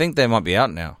 But I think they might be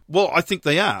out now. Well, I think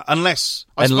they are. Unless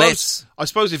I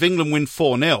suppose if England win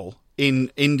 4-0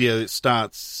 in India, it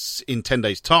starts in 10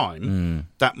 days' time,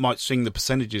 that might swing the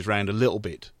percentages round a little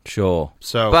bit. Sure.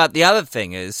 But the other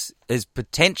thing is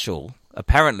potential.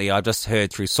 Apparently, I just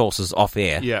heard through sources off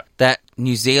air that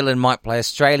New Zealand might play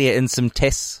Australia in some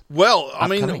tests. Well, I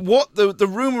mean, what the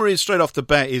rumour is straight off the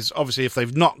bat is obviously if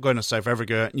they've not gone to South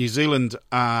Africa, New Zealand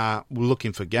are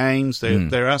looking for games. They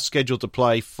are scheduled to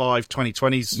play 5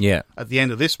 2020s at the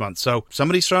end of this month. So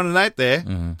somebody's thrown it out there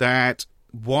that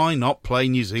why not play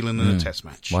New Zealand in a test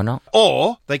match? Why not?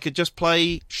 Or they could just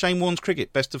play Shane Warne's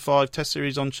cricket, best of 5 test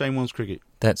series on Shane Warne's cricket.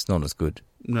 That's not as good.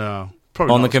 No.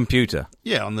 Probably on not the computer?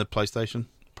 Yeah, on the PlayStation,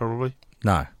 probably.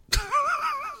 No.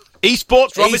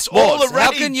 Esports, Rob, it's all the rage.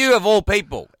 How can you, of all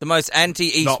people, the most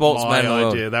anti-esports man in the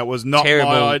world? That was not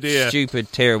my idea.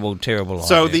 Stupid, terrible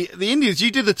So idea. the Indians, you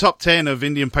did the top 10 of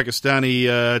Indian-Pakistani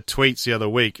tweets the other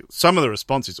week. Some of the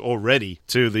responses already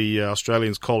to the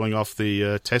Australians calling off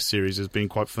the test series has been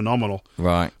quite phenomenal.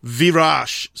 Right.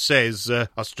 Virash says,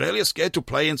 Australia scared to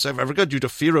play in South Africa due to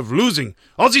fear of losing.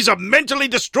 Aussies are mentally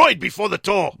destroyed before the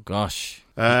tour. Gosh.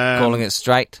 Calling it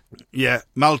straight. Yeah.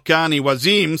 Malkani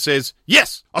Wazim says,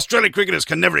 yes, Australian cricketers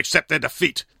can never accept their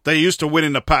defeat. They used to win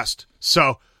in the past.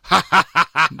 So,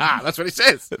 that's what he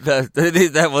says.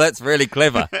 Well, that's really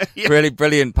clever. Really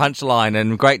brilliant punchline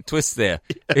and great twist there.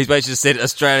 He's basically said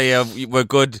Australia were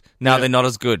good, now they're not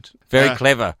as good. Very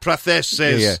clever. Prathesh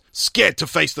says, scared to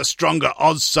face the stronger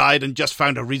Oz side and just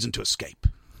found a reason to escape.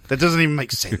 That doesn't even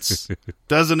make sense.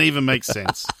 Doesn't even make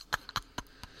sense.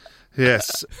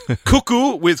 Yes.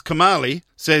 Cuckoo with Kamali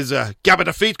says, Gabba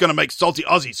defeat going to make salty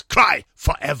Aussies cry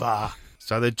forever.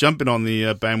 So they're jumping on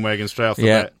the bandwagon straight off the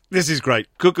bat. This is great.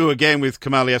 Cuckoo again with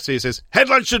Kamali FC says,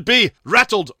 headline should be,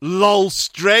 rattled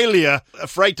LOLstralia,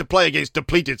 afraid to play against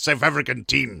depleted South African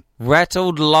team.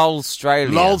 Rattled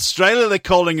LOLstralia. LOLstralia they're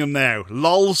calling them now.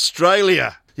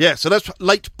 LOLstralia. Yeah, so that's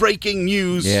late breaking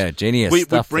news. Yeah, genius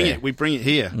stuff there. We bring it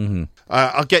here. Mm-hmm.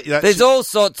 I'll get you that. There's all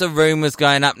sorts of rumours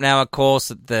going up now, of course,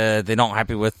 that they're not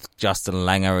happy with Justin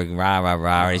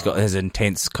Langer. He's got his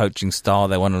intense coaching style.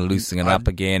 They want to loosen it up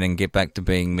again and get back to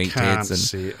being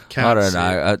meatheads. I don't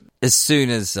know. As soon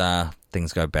as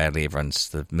things go badly,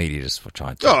 the media just will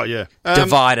try to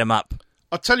divide them up.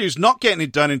 I'll tell you who's not getting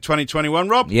it done in 2021,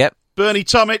 Rob. Yep. Bernie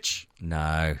Tomic.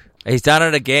 No. He's done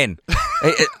it again.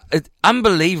 It's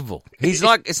unbelievable. It's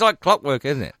like clockwork,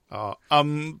 isn't it? Oh,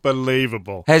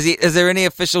 unbelievable. Is there any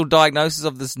official diagnosis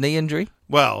of this knee injury?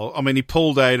 Well, I mean, he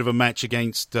pulled out of a match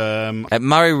against at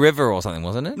Murray River or something,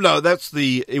 wasn't it? No,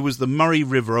 it was the Murray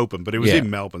River Open, but it was in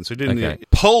Melbourne, so he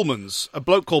didn't. Pullmans, a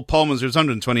bloke called Pullmans, who was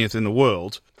 120th in the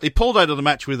world, he pulled out of the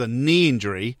match with a knee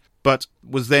injury, but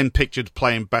was then pictured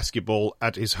playing basketball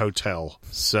at his hotel.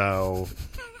 So.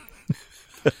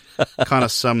 Kind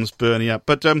of sums Bernie up.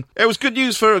 But it was good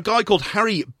news for a guy called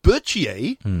Harry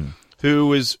Berthier, who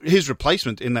was his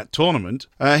replacement in that tournament.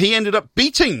 He ended up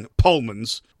beating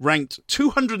Pullmans, ranked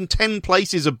 210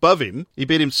 places above him. He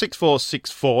beat him 6-4,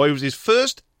 6-4. It was his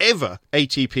first ever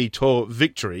ATP Tour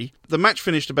victory. The match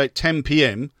finished about 10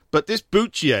 p.m., but this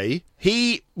Boutier,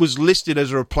 he was listed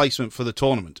as a replacement for the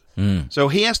tournament. So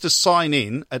he has to sign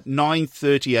in at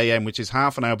 9:30 a.m., which is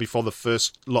half an hour before the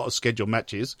first lot of scheduled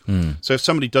matches. So if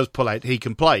somebody does pull out, he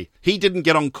can play. He didn't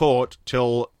get on court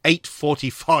till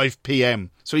 8:45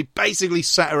 p.m. So he basically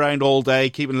sat around all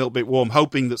day, keeping a little bit warm,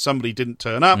 hoping that somebody didn't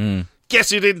turn up. Guess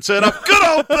who didn't turn up? Good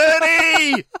old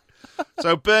Bernie!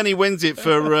 So Bernie wins it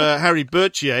for Harry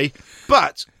Berthier.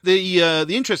 But the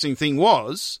interesting thing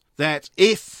was that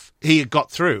if he had got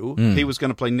through, he was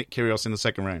going to play Nick Kyrgios in the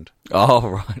second round. Oh,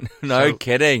 right. No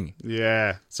kidding.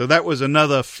 Yeah. So that was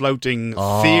another floating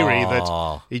theory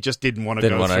that he just didn't want to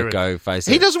go through it.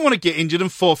 He doesn't want to get injured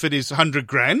and forfeit his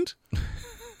 $100,000.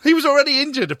 He was already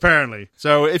injured, apparently.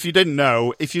 So if you didn't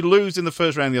know, if you lose in the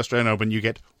first round of the Australian Open, you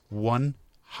get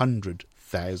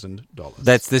 $100,000.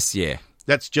 That's this year.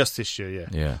 That's just this year,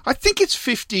 yeah. I think it's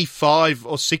 55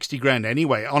 or 60 grand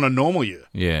anyway on a normal year.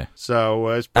 Yeah. So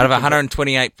it's out of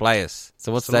 128 players.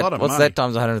 So what's that? What's that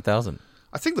times 100,000?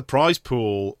 I think the prize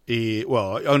pool is,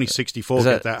 only 64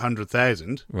 get that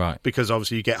 100,000. Right. Because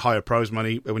obviously you get higher prize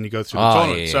money when you go through the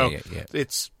tournament.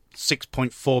 It's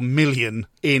 6.4 million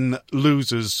in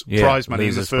losers prize money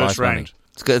in the first round.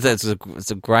 It's good.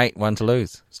 It's a great one to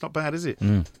lose. It's not bad, is it?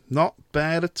 Not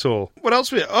bad at all. What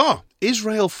else?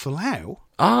 Israel Folau.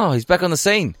 Oh, he's back on the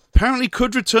scene. Apparently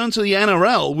could return to the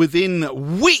NRL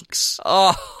within weeks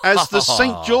as the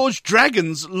St. George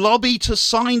Dragons lobby to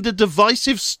sign the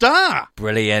divisive star.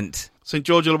 Brilliant. St.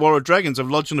 George Illawarra Dragons have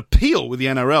lodged an appeal with the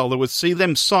NRL that would see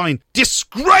them sign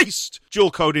disgraced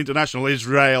dual-code international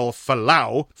Israel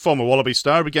Folau. Former Wallaby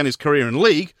star began his career in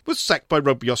league, was sacked by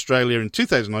Rugby Australia in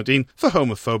 2019 for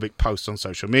homophobic posts on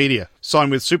social media.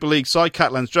 Signed with Super League side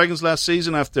Catalans Dragons last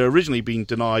season after originally being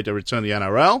denied a return to the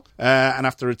NRL. And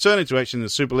after returning to action in the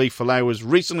Super League, Folau was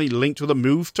recently linked with a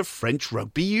move to French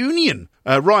Rugby Union.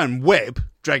 Ryan Webb,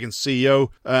 Dragons CEO,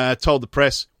 told the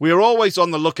press, "We are always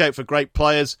on the lookout for great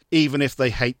players, even if they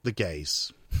hate the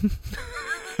gays." We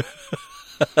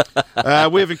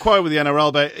have inquired with the NRL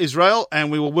about Israel,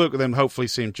 and we will work with them, hopefully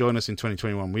see him join us in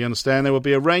 2021. We understand there will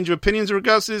be a range of opinions in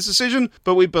regards to this decision,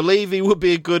 but we believe he would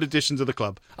be a good addition to the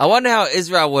club. I wonder how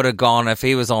Israel would have gone if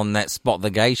he was on that Spot the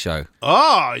Gay show.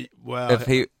 Oh, well. If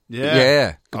he, could be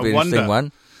an interesting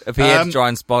one. If he had to try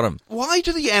and spot him. Why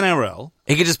do the NRL...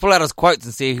 He could just pull out his quotes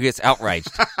and see who gets outraged.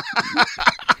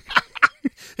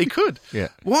 He could. Yeah.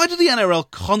 Why do the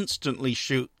NRL constantly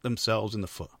shoot themselves in the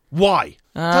foot? Why?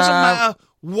 Doesn't matter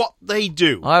what they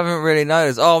do. I haven't really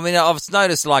noticed. Oh, I mean, I've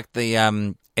noticed like the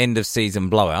end of season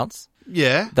blowouts.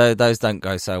 Yeah. Those don't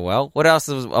go so well. What else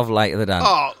of late have they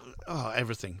done? Oh,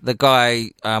 everything. The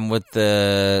guy with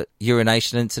the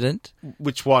urination incident.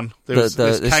 Which one? There's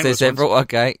several.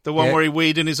 Okay. The one where he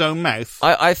weed in his own mouth.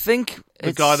 I think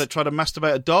the guy that tried to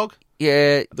masturbate a dog.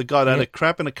 Yeah. The guy that had a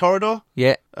crap in a corridor.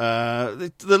 Yeah.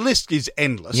 The list is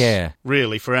endless. Yeah.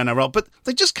 Really, for NRL, but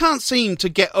they just can't seem to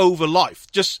get over life.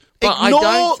 Just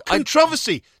ignore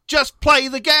controversy. Just play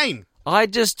the game. I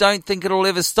just don't think it'll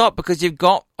ever stop because you've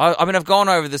got... I mean, I've gone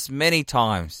over this many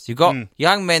times. You've got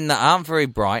young men that aren't very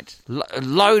bright,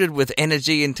 loaded with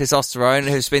energy and testosterone,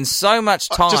 who spend so much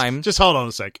time... Just hold on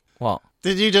a sec. What?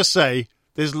 Did you just say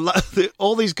there's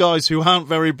all these guys who aren't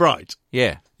very bright?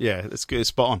 Yeah. Yeah, that's good.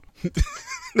 Spot on.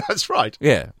 That's right.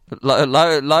 Yeah.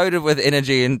 Loaded with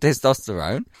energy and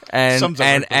testosterone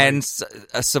and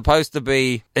supposed to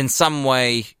be in some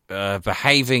way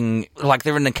behaving like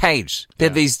they're in a cage. They're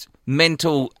these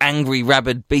mental, angry,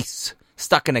 rabid beasts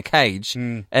stuck in a cage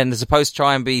and they're supposed to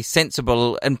try and be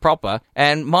sensible and proper.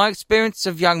 And my experience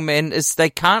of young men is they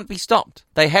can't be stopped.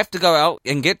 They have to go out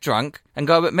and get drunk and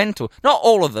go a bit mental. Not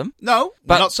all of them. No,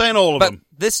 we're not saying all of them.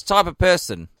 This type of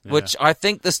person, which I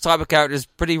think this type of character is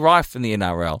pretty rife in the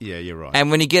NRL. Yeah, you're right. And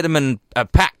when you get them in a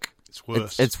pack, it's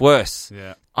worse. It's worse.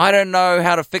 Yeah. I don't know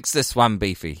how to fix this one,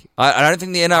 Beefy. I don't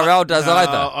think the NRL does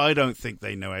either. I don't think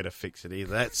they know how to fix it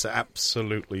either. That's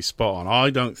absolutely spot on.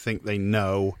 I don't think they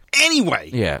know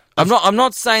anyway. Yeah. I'm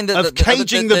not saying that...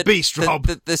 caging the beast, Rob.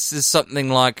 That this is something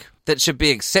like... that should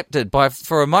be accepted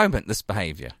for a moment, this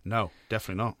behaviour. No,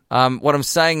 definitely not. What I'm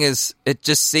saying is it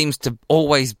just seems to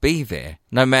always be there,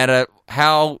 no matter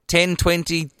how 10,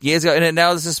 20 years ago, and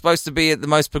now this is supposed to be at the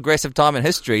most progressive time in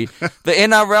history, the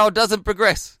NRL doesn't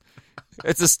progress.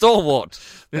 It's a stalwart.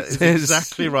 That's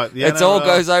exactly right. The NRL, all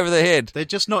goes over the head. They're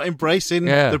just not embracing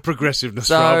the progressiveness,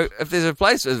 So Rob. if there's a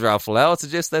place for Israel Folau, I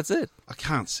suggest that's it. I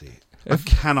can't see it. I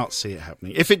cannot see it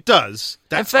happening. If it does...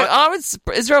 In fact,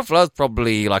 Israel Folau's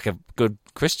probably like a good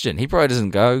Christian. He probably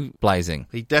doesn't go blazing.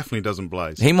 He definitely doesn't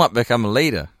blaze. He might become a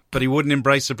leader. But he wouldn't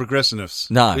embrace the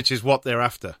progressiveness. No. Which is what they're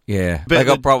after. Yeah, they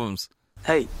got problems.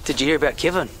 Hey, did you hear about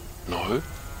Kevin? No.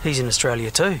 He's in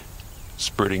Australia too.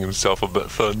 Spreading himself a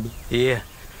bit thin. Yeah.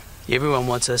 Everyone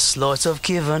wants a slice of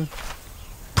Kevin.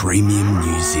 Premium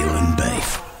New Zealand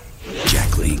beef.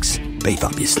 Jack Links. Beef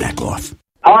up your snack life.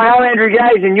 Hi, I'm Andrew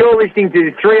Gaze, and you're listening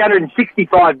to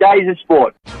 365 Days of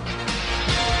Sport.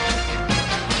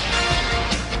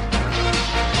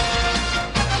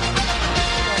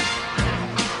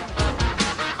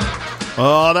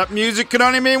 Oh, that music can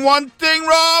only mean one thing,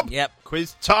 Rob. Yep.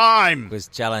 Quiz time. Quiz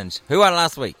challenge. Who won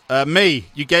last week? Me.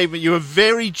 You were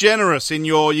very generous in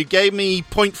you gave me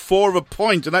 0.4 of a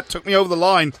point, and that took me over the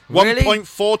line. Really?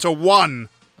 1.4 to 1.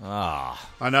 Ah.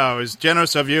 I know, it was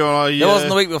generous of you. That wasn't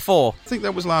the week before. I think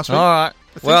that was last week. All right.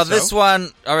 Well, so. This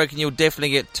one, I reckon you'll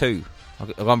definitely get 2.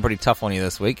 I've gone pretty tough on you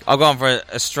this week. I've gone for an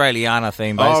Australiana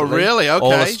theme, basically. Oh, really? Okay.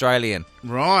 All Australian.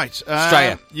 Right.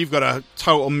 Australia. You've got a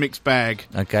total mixed bag.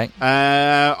 Okay.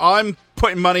 I'm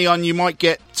putting money on you might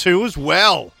get 2 as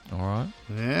well. All right.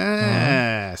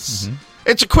 Yes. Mm-hmm.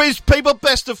 It's a quiz, people.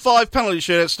 Best of 5 penalty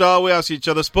shootout style. We ask each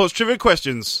other sports trivia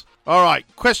questions. All right,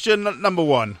 question number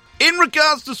 1. In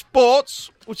regards to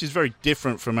sports, which is very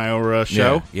different from our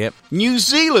show, New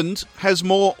Zealand has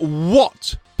more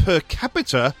what per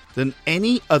capita than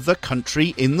any other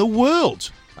country in the world?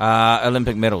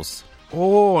 Olympic medals.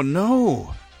 Oh,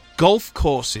 no. Golf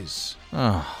courses.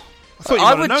 Oh.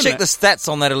 I would check the stats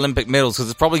on that Olympic medals because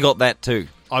it's probably got that too.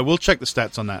 I will check the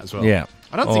stats on that as well. Yeah.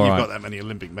 I don't think you've got that many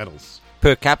Olympic medals.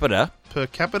 Per capita? Per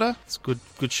capita? It's a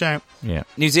good shout. Yeah.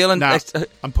 New Zealand... Nah,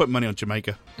 I'm putting money on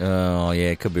Jamaica. Oh,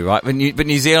 yeah, could be right. But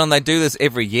New Zealand, they do this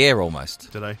every year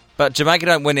almost. Do they? But Jamaica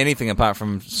don't win anything apart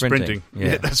from sprinting.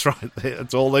 Yeah, that's right.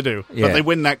 That's all they do. Yeah. But they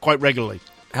win that quite regularly.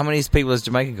 How many people has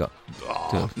Jamaica got?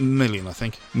 A million, I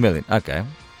think. Million, okay.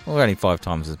 Well, only 5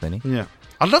 times as many. Yeah.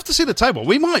 I'd love to see the table.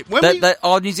 We might.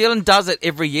 New Zealand does it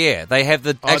every year. They have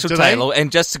the actual table,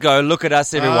 and just to go, look at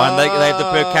us, everyone, they have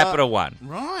the per capita one.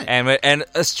 Right. And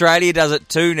Australia does it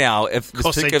too now. Of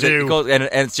course they do. And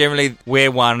it's generally we're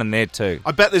 1 and they're 2.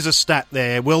 I bet there's a stat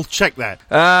there. We'll check that.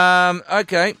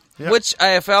 Okay. Yep. Which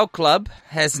AFL club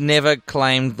has never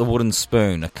claimed the wooden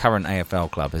spoon? A current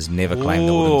AFL club has never claimed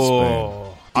the wooden spoon.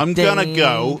 I'm going to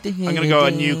go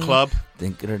a new club.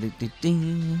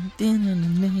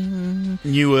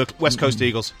 Newer West Coast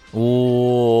Eagles.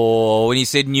 Oh, when you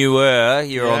said newer,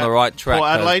 you're on the right track.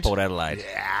 Port Adelaide.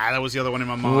 Yeah, that was the other one in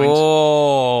my mind.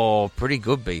 Oh, pretty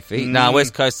good, Beefy. Nah,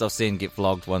 West Coast I've seen get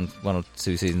flogged one or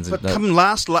 2 seasons. But come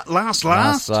last. They've been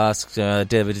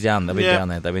down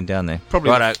there. They've been down there. Probably.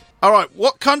 Righto. All right,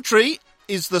 what country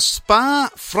is the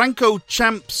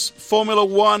Spa-Francorchamps Formula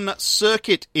 1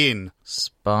 circuit in?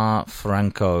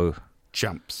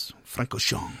 Spa-Francorchamps.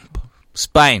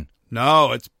 Spain.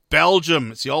 No, it's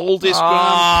Belgium. It's the oldest Grand Prix.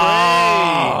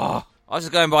 I was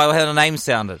just going by how the name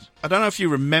sounded. I don't know if you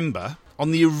remember,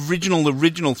 on the original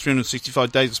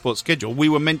 365 Days of Sport schedule, we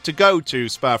were meant to go to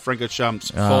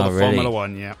Spa-Francorchamps for the Formula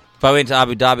 1, yeah. But we went to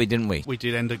Abu Dhabi, didn't we? We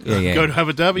did go to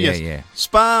Abu Dhabi, yes. Yeah.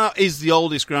 Spa is the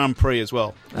oldest Grand Prix as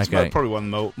well. It's Okay. probably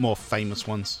one of the more famous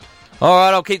ones. All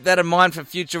right, I'll keep that in mind for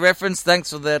future reference. Thanks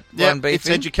for that one, Beefy. It's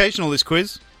educational, this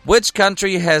quiz. Which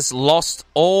country has lost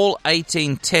all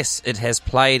 18 tests it has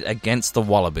played against the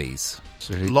Wallabies?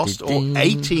 Lost all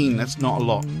 18? That's not a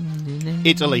lot.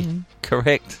 Italy.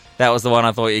 Correct. That was the one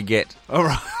I thought you'd get. All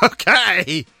right,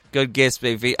 okay. Good guess,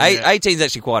 Beefy. 18 is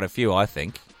actually quite a few, I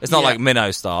think. It's not like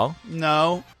minnow style.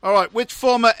 No. All right, which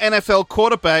former NFL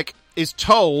quarterback is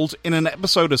told in an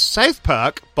episode of South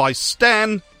Park by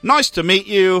Stan, "Nice to meet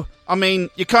you. I mean,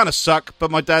 you kind of suck,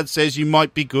 but my dad says you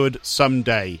might be good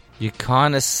someday." You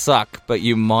kind of suck, but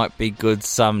you might be good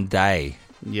someday.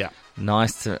 Yeah.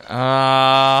 Nice to...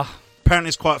 Apparently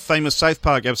it's quite a famous South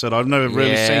Park episode. I've never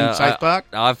really seen South Park.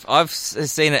 I've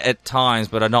seen it at times,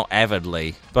 but not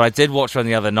avidly. But I did watch one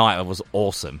the other night. It was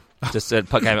awesome. I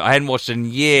hadn't watched it in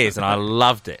years, and I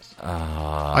loved it.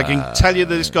 I can tell you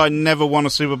that this guy never won a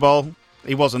Super Bowl.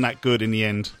 He wasn't that good in the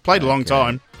end. Played a long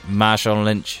time. Marshawn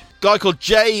Lynch. Guy called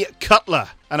Jay Cutler,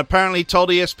 and apparently told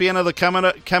ESPN of the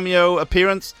cameo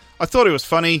appearance. I thought it was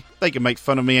funny. They can make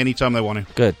fun of me anytime they want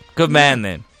to. Good man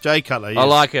then. Jay Cutler, yes. I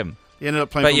like him. He ended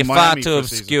up playing but for you're Miami far too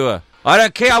obscure. I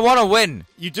don't care. I want to win.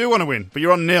 You do want to win, but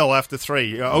you're on 0 after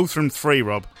 3. You're 0 from 3,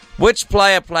 Rob. Which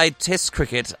player played Test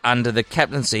cricket under the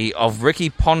captaincy of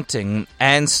Ricky Ponting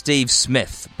and Steve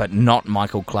Smith, but not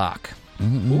Michael Clark?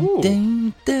 Ooh.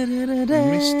 Missed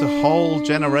the whole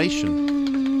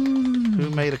generation. Who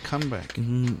made a comeback?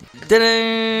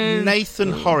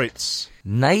 Nathan Horwitz.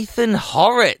 Nathan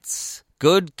Horwitz.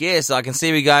 Good guess. I can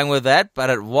see we going with that, but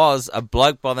it was a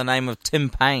bloke by the name of Tim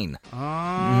Payne.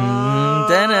 Yeah,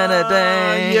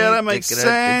 that makes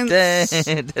sense.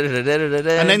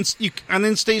 And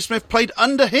then Steve Smith played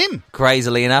under him.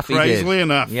 Crazily enough, he did. Crazily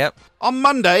enough. Yep. On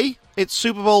Monday, it's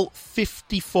Super Bowl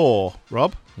 54,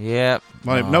 Rob. Yep.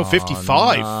 No,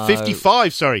 55. No.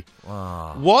 55, sorry.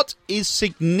 Wow. What is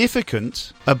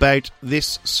significant about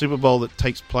this Super Bowl that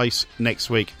takes place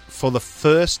next week for the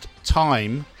first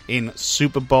time in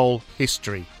Super Bowl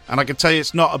history? And I can tell you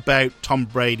it's not about Tom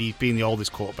Brady being the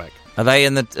oldest quarterback. Are they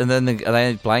are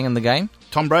they playing in the game?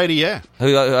 Tom Brady, yeah.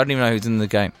 I don't even know who's in the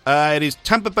game. It is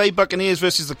Tampa Bay Buccaneers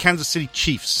versus the Kansas City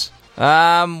Chiefs.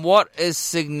 What is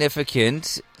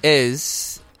significant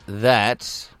is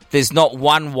that there's not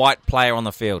one white player on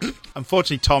the field.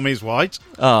 Unfortunately, Tom is white.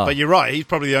 But you're right, he's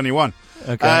probably the only one.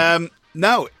 Okay.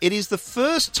 No, it is the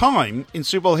first time in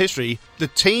Super Bowl history the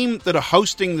team that are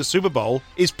hosting the Super Bowl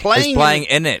is playing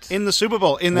in it. In the Super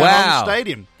Bowl, in their home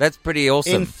stadium. That's pretty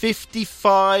awesome. In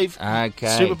 55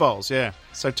 Super Bowls, yeah.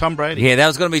 So Tom Brady. Yeah, that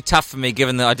was going to be tough for me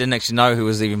given that I didn't actually know who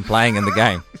was even playing in the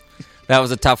game. That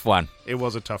was a tough one. It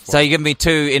was a tough one. So you give me 2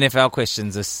 NFL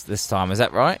questions this time, is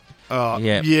that right?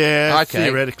 Yeah, okay.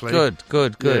 Theoretically.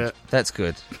 Good. Yeah. That's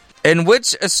good. In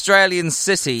which Australian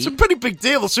city... It's a pretty big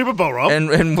deal, the Super Bowl, Rob.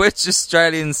 In which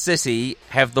Australian city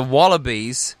have the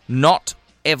Wallabies not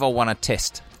ever won a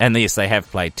test? And yes, they have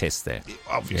played tests there.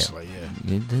 Obviously,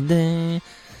 yeah.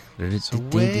 So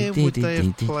where would they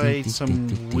have played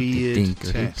some weird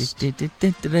test?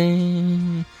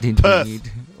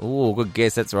 Perth. Oh, good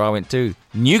guess. That's where I went to.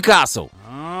 Newcastle.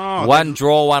 Oh, 1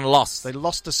 draw, 1 loss. They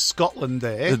lost to Scotland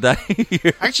there. Did they?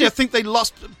 Actually, I think they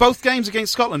lost both games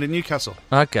against Scotland in Newcastle.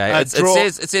 Okay. It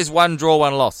says 1 draw,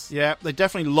 1 loss. Yeah, they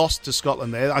definitely lost to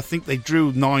Scotland there. I think they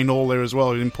drew 9-9 there as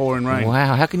well in pouring rain.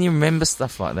 Wow, how can you remember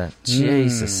stuff like that?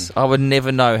 Jesus. I would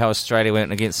never know how Australia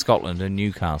went against Scotland in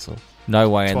Newcastle. No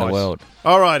way in the world.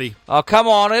 Alrighty. Oh, come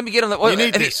on. Let me get on the... You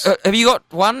need this. Have you got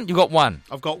one? You got one.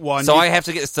 I've got one. So I have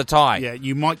to get this to tie. Yeah,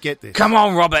 you might get this. Come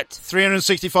on, Robert.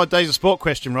 365 Days of Sport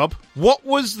question, Rob. What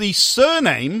was the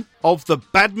surname of the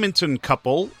badminton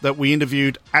couple that we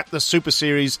interviewed at the Super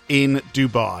Series in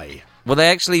Dubai? Well,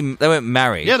 they weren't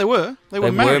married. Yeah, they were. They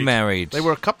were married. They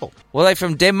were a couple. Were they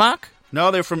from Denmark? No,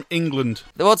 they're from England.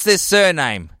 What's their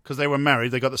surname? Because they were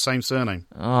married, they got the same surname.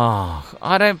 Oh,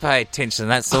 I don't pay attention to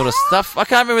that sort of stuff. I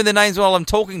can't remember their names while I'm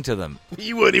talking to them.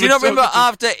 You weren't even. Do you not remember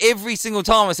after every single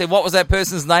time I said, what was that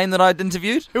person's name that I'd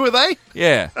interviewed? Who were they?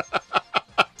 Yeah.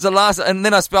 It's the last, and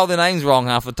then I spelled their names wrong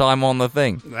half the time on the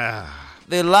thing.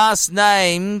 Their last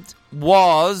name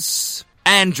was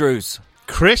Andrews.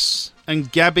 Chris and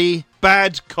Gabby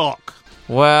Badcock.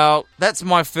 Well, that's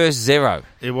my first 0.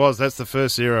 It was. That's the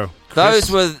first 0.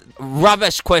 Those were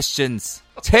rubbish questions.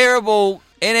 Terrible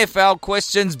NFL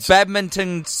questions,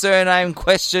 badminton surname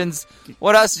questions.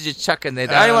 What else did you chuck in there?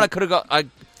 The only one I could have got...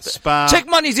 Spa. Check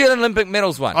my New Zealand Olympic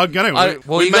medals one. I'm going to.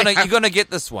 Well, you're going to get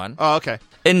this one. Oh, okay.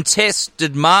 In tests,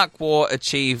 did Mark Waugh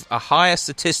achieve a higher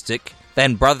statistic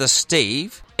than brother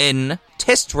Steve in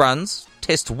test runs,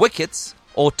 test wickets,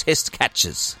 or test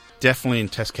catches? Definitely in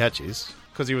test catches.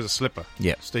 Because he was a slipper.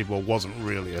 Yeah. Steve Waugh wasn't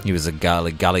really a... He was a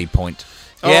gully point.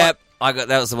 Yeah, that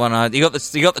was the one. You got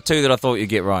the 2 that I thought you'd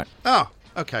get right. Oh,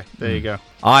 okay. There you go.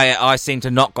 I seem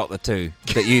to not got the 2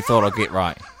 that you thought I'd get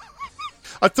right.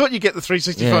 I thought you'd get the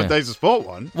 365 Days of Sport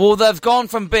one. Well, they've gone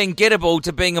from being gettable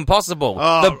to being impossible.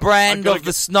 The brand of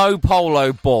the snow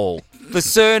polo ball. The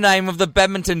surname of the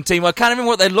badminton team. I can't remember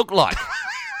what they look like.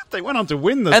 They went on to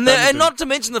win the and not to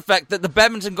mention the fact that the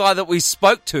badminton guy that we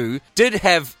spoke to did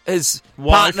have his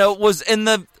partner was in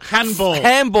the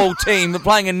handball team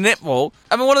playing in netball.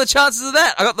 I mean, what are the chances of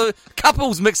that? I got the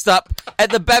couples mixed up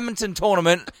at the badminton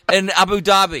tournament in Abu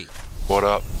Dhabi. What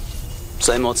up?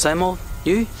 Same old.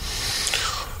 You?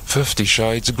 50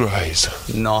 Shades of Greys.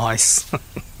 Nice.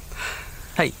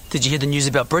 Hey, did you hear the news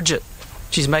about Bridget?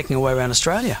 She's making her way around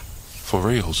Australia. For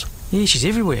reals? Yeah, she's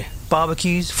everywhere.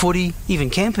 Barbecues, footy, even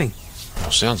camping.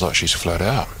 Well, sounds like she's flat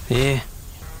out. Yeah.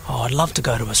 Oh, I'd love to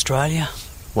go to Australia.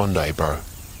 One day, bro.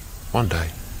 One day.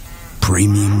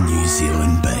 Premium New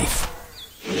Zealand beef.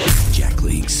 Jack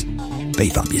Links.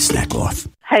 Beef up your snack life.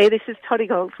 Hey, this is Toddy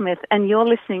Goldsmith, and you're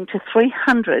listening to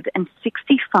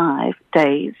 365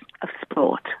 Days of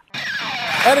Sport.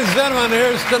 Ladies and gentlemen,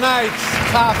 here's tonight's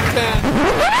top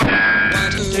 10.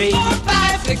 1, 2, 3, 4,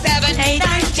 5, 6, 7, 8,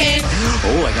 9, 10.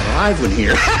 Oh, I got a live one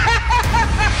here.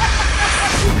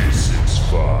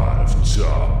 365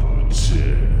 Top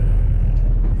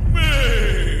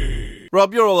 10.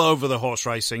 Rob, you're all over the horse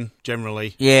racing,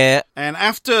 generally. Yeah. And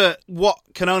after what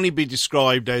can only be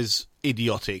described as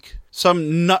idiotic,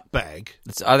 some nutbag.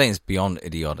 I think it's beyond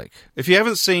idiotic. If you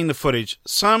haven't seen the footage,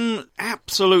 some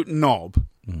absolute knob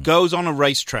goes on a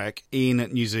racetrack in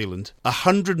New Zealand,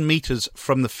 100 metres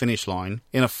from the finish line,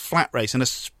 in a flat race, in a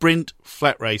sprint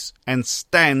flat race, and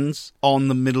stands on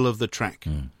the middle of the track.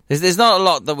 There's not a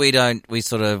lot that we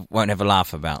sort of won't have a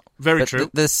laugh about. Very true.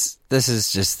 This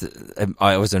is just,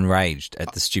 I was enraged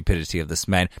at the stupidity of this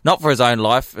man. Not for his own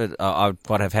life, I would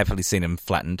quite have happily seen him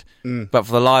flattened, but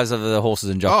for the lives of the horses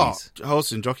and jockeys. Oh,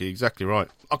 horses and jockey, exactly right.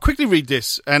 I'll quickly read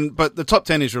this, but the top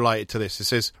 10 is related to this. It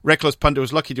says, reckless punter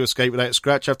was lucky to escape without a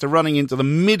scratch after running into the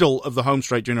middle of the home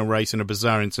straight during a race in a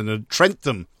bizarre incident at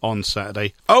Trentham on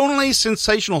Saturday. Only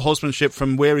sensational horsemanship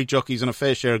from wary jockeys and a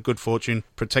fair share of good fortune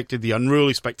protected the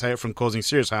unruly spectator from causing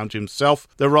serious harm to himself,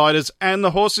 the riders, and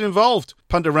the horses involved.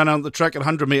 Punter ran out the track at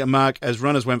 100-metre mark as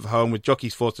runners went for home, with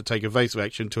jockeys forced to take evasive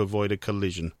action to avoid a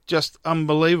collision. Just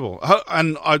unbelievable.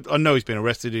 And I know he's been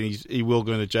arrested and he will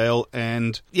go into jail.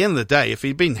 And at the end of the day, if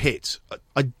he'd been hit,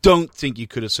 I don't think you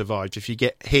could have survived if you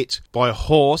get hit by a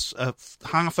horse, a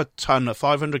half a ton, a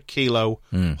 500-kilo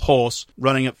horse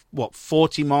running at,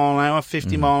 40 mile an hour,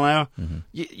 50 mile an hour?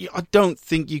 I don't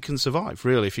think you can survive,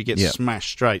 really, if you get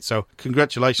smashed straight. So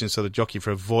congratulations to the jockey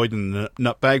for avoiding the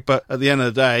nutbag. But at the end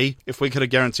of the day, if we could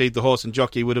have guaranteed the horse and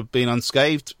jockey would have been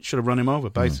unscathed, should have run him over,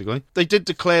 basically. They did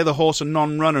declare the horse a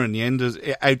non-runner in the end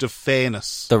out of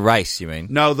fairness. The race, you mean?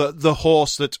 No, the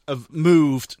horse that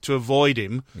moved to avoid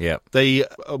him. Yep. They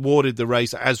awarded the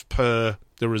race as per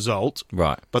the result.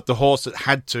 Right. But the horse that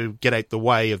had to get out the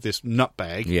way of this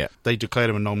nutbag, they declared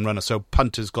him a non-runner, so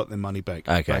punters got their money back,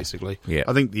 basically. Yeah.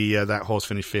 I think that horse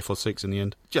finished 5th or 6th in the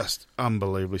end. Just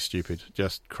unbelievably stupid.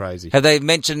 Just crazy. Have they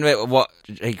mentioned what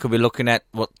he could be looking at,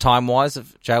 time-wise,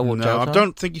 of jail or jail time? I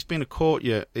don't think he's been to court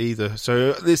yet either.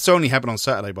 So this only happened on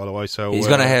Saturday, by the way. So he's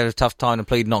going to have a tough time to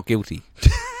plead not guilty.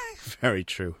 Very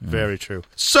true. Very true.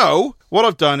 So what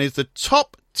I've done is the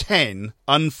top 10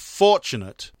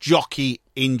 unfortunate jockey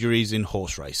injuries in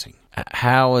horse racing.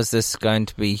 How is this going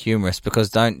to be humorous? Because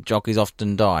don't jockeys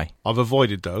often die? I've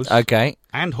avoided those. Okay.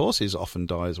 And horses often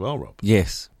die as well, Rob.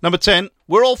 Yes. Number 10.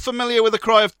 We're all familiar with the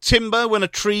cry of timber when a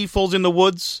tree falls in the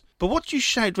woods. But what do you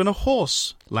shout when a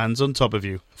horse lands on top of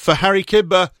you? For Harry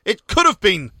Kimber, it could have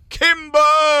been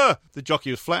Kimber! The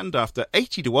jockey was flattened after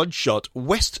 80-1 shot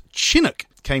West Chinook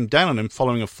came down on him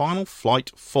following a final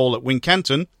flight fall at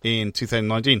Wincanton in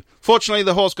 2019. Fortunately,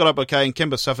 the horse got up okay and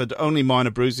Kimber suffered only minor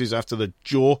bruises after the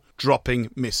jaw-dropping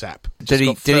mishap. Did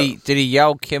he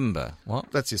yell Kimber?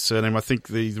 What? That's his surname. I think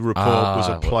the report was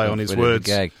a play on his words.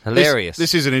 Gag. Hilarious.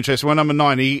 This is an interesting one. Number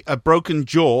 9, a broken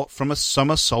jaw from a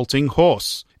somersaulting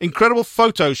horse. Incredible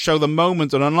photos show the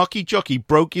moment an unlucky jockey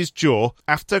broke his jaw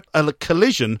after a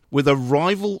collision with a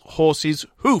rival horse's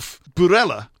hoof.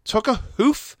 Burella took a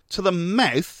hoof to the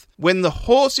mouth when the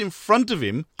horse in front of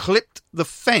him clipped the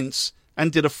fence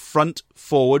and did a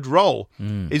front-forward roll.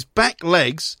 His back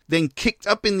legs then kicked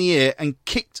up in the air and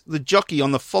kicked the jockey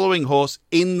on the following horse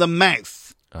in the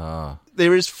mouth.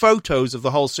 There is photos of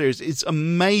the whole series. It's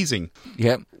amazing.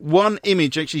 Yep. One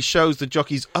image actually shows the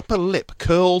jockey's upper lip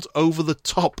curled over the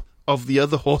top of the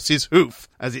other horse's hoof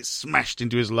as it smashed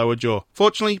into his lower jaw.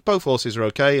 Fortunately, both horses are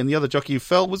okay, and the other jockey who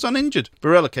fell was uninjured.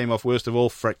 Barella came off worst of all,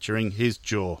 fracturing his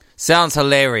jaw. Sounds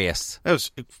hilarious. That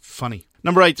was funny.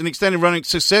 Number 8, an extended running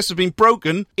success has been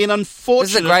broken in unfortunate...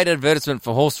 This is a great advertisement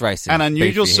for horse racing. And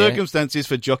unusual circumstances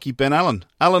for jockey Ben Allen.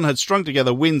 Allen had strung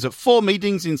together wins at 4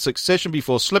 meetings in succession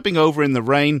before slipping over in the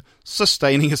rain,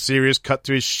 sustaining a serious cut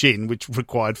to his shin, which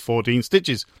required 14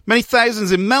 stitches. Many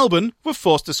thousands in Melbourne were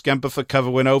forced to scamper for cover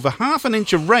when over half an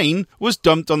inch of rain was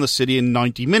dumped on the city in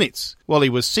 90 minutes, while he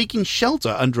was seeking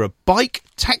shelter under a bike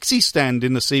taxi stand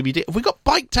in the CBD. Have we got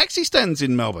bike taxi stands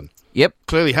in Melbourne? Yep.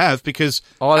 Clearly have, because...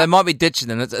 Oh, they might be ditching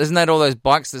them. Isn't that all those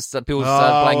bikes that people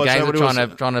start playing games with,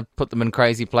 trying to put them in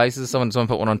crazy places? Someone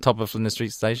put one on top of from the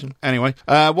street station. Anyway,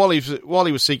 while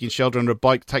he was seeking shelter under a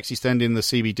bike taxi stand in the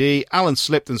CBD, Alan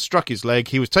slipped and struck his leg.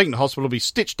 He was taken to hospital to be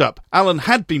stitched up. Alan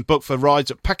had been booked for rides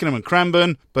at Pakenham and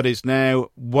Cranbourne, but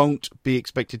won't be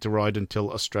expected to ride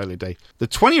until Australia Day. The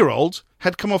 20-year-old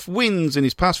had come off wins in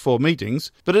his past 4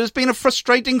 meetings, but it has been a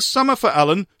frustrating summer for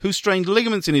Alan, who strained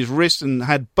ligaments in his wrist and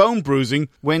had bone bruising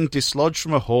when dislodged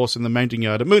from a horse in the mounting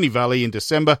yard at Moonee Valley in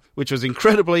December, which was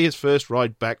incredibly his first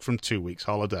ride back from 2 weeks'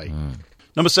 holiday.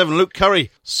 Number 7, Luke Curry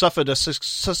suffered a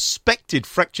suspected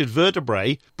fractured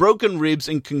vertebrae, broken ribs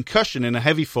and concussion in a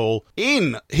heavy fall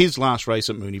in his last race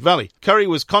at Moonee Valley. Curry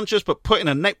was conscious but put in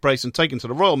a neck brace and taken to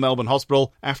the Royal Melbourne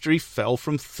Hospital after he fell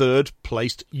from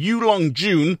third-placed Yulong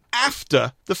June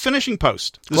after the finishing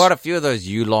post. Quite a few of those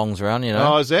Yulongs around, you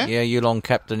know. Oh, is there? Yeah, Yulong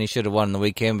captain, he should have won the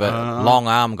weekend, but Long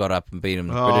Arm got up and beat him.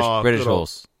 British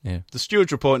horse. Yeah. The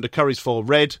stewards reporting to Curry's fall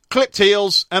read, clipped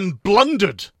heels and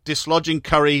blundered, dislodging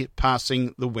Curry,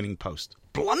 passing the winning post.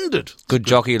 Blundered. Good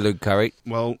jockey, Luke Curry.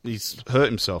 Well, he's hurt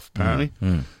himself, apparently.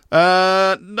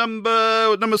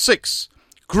 Number 6.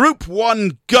 Group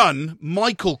 1 gun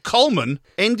Michael Coleman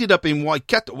ended up in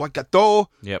Waikato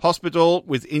Hospital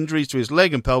with injuries to his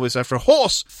leg and pelvis after a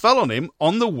horse fell on him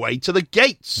on the way to the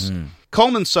gates.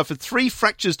 Coleman suffered 3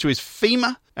 fractures to his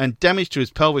femur and damage to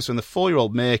his pelvis when the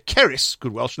 4-year-old mare, Keris,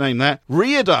 good Welsh name that,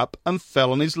 reared up and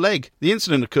fell on his leg. The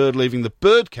incident occurred leaving the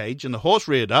birdcage and the horse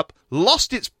reared up,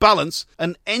 lost its balance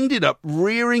and ended up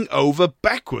rearing over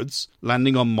backwards,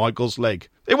 landing on Michael's leg.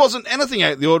 It wasn't anything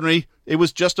out of the ordinary, it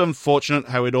was just unfortunate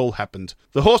how it all happened.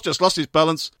 The horse just lost its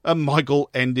balance and Michael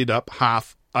ended up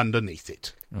half underneath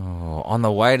it. Oh, on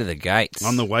the way to the gates.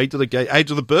 On the way to the gate, out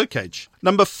of the birdcage.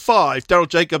 Number 5, Daryl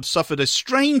Jacobs suffered a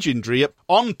strange injury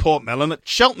on Portmelon at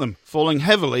Cheltenham, falling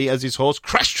heavily as his horse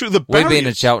crashed through the barriers. We've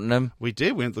been to Cheltenham. We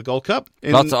did. We went to the Gold Cup.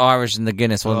 Lots of Irish in the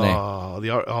Guinness, wasn't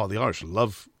there? The Irish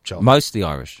love Cheltenham. Most of the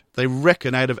Irish. They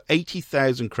reckon out of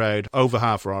 80,000 crowd, over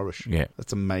half are Irish. Yeah.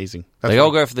 That's amazing. They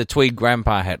all go for the tweed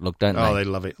grandpa hat look, don't they? Oh, they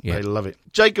love it. Yeah. They love it.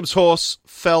 Jacobs' horse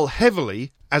fell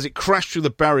heavily as it crashed through the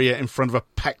barrier in front of a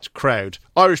packed crowd.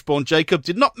 Irish-born Jacob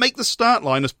did not make the start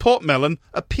line as Portmelon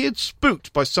appeared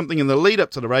spooked by something in the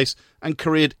lead-up to the race and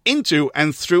careered into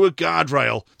and through a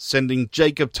guardrail, sending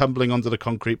Jacob tumbling onto the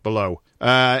concrete below.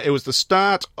 It was the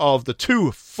start of the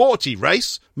 2:40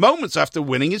 race, moments after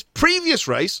winning his previous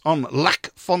race on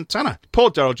Lac Fontana.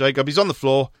 Poor Daryl Jacob, he's on the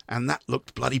floor, and that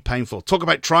looked bloody painful. Talk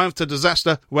about triumph to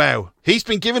disaster. Wow. He's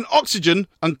been given oxygen.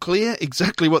 Unclear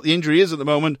exactly what the injury is at the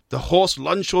moment. The horse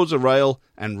lunged towards a rail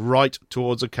and right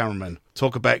towards a cameraman.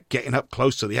 Talk about getting up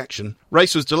close to the action.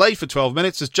 Race was delayed for 12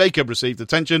 minutes as Jacob received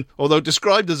attention. Although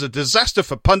described as a disaster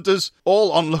for punters,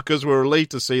 all onlookers were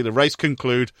relieved to see the race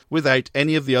conclude without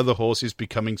any of the other horses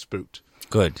becoming spooked.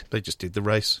 Good. They just did the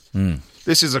race. Mm.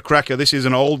 This is a cracker. This is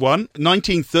an old one.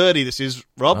 1930 this is,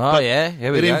 Rob. Oh, yeah.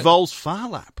 Here we go. It involves Phar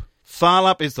Lap. Phar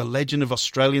Lap is the legend of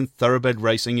Australian thoroughbred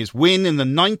racing. His win in the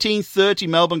 1930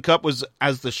 Melbourne Cup was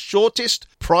as the shortest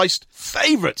priced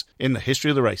favourite in the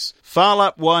history of the race. Phar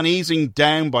Lap won, easing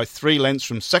down by 3 lengths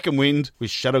from second wind,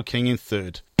 with Shadow King in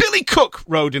third. Billy Cook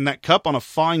rode in that cup on a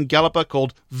fine galloper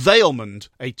called Vailmond,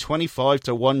 a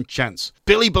 25-1 chance.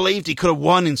 Billy believed he could have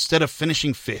won instead of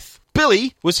finishing 5th.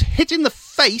 Billy was hit in the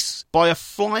face by a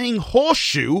flying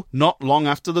horseshoe not long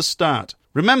after the start.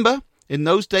 Remember, in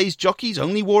those days, jockeys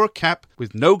only wore a cap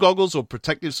with no goggles or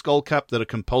protective skull cap that are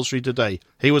compulsory today.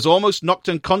 He was almost knocked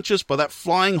unconscious by that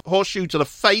flying horseshoe to the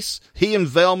face. He and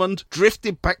Vailmond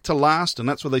drifted back to last, and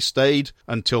that's where they stayed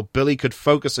until Billy could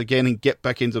focus again and get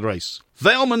back into the race.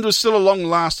 Vailmond was still a long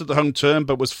last at the home turn,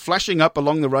 but was flashing up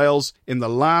along the rails in the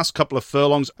last couple of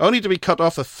furlongs, only to be cut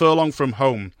off a furlong from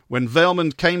home. When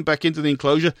Vailmond came back into the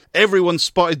enclosure, everyone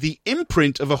spotted the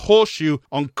imprint of a horseshoe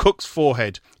on Cook's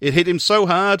forehead. It hit him so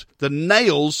hard, the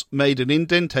nails made an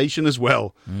indentation as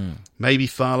well. Maybe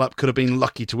Phar Lap could have been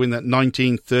lucky to win that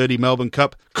 1930 Melbourne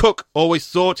Cup. Cook always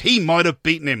thought he might have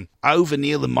beaten him. Over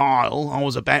near the mile, I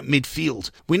was about midfield.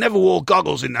 We never wore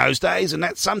goggles in those days, and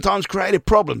that sometimes created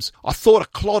problems. I thought a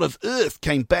clod of earth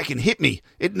came back and hit me.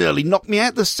 It nearly knocked me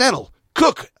out the saddle.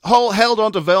 Cook held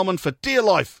on to Vailmond for dear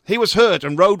life. He was hurt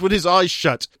and rode with his eyes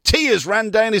shut. Tears ran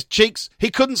down his cheeks. He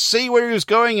couldn't see where he was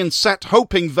going and sat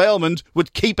hoping Vailmond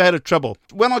would keep out of trouble.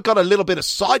 When I got a little bit of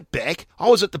sight back, I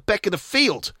was at the back of the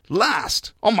field,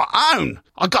 last, on my own.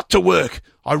 I got to work.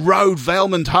 I rode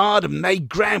Vailmond hard and made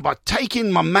ground by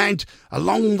taking my mount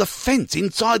along the fence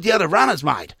inside the other runners,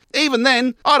 mate. Even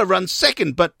then, I'd have run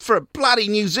second, but for a bloody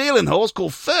New Zealand horse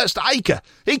called First Acre.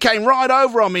 He came right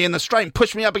over on me in the straight and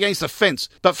pushed me up against the fence,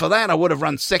 but for that I would have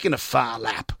run second to Phar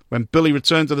Lap. When Billy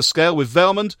returned to the scale with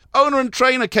Vailmond, owner and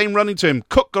trainer came running to him.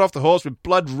 Cook got off the horse with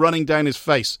blood running down his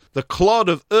face. The clod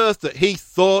of earth that he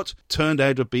thought turned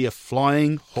out to be a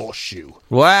flying horseshoe.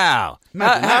 Wow.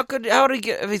 How did he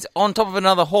get, if he's on top of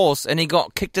another horse and he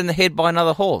got kicked in the head by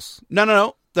another horse?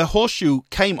 No. The horseshoe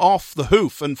came off the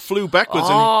hoof and flew backwards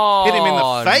and hit him in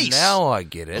the face. Now I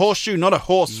get it. Horseshoe, not a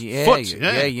horse foot.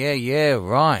 Yeah,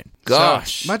 right.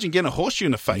 Gosh. So, imagine getting a horseshoe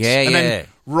in the face. Then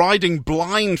riding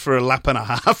blind for a lap and a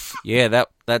half. Yeah,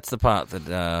 that's the part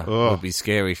that would be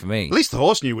scary for me. At least the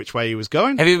horse knew which way he was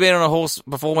going. Have you been on a horse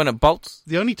before when it bolts?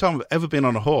 The only time I've ever been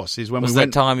on a horse is when was we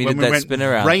went that time you did that went spin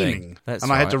around raining, thing.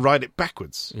 and I had to ride it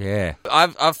backwards. Yeah,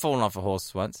 I've fallen off a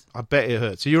horse once. I bet it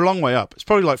hurt. So you're a long way up. It's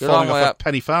probably like falling off a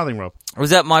penny farthing, Rob. Was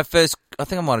that my first? I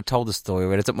think I might have told the story.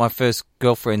 But it's at my first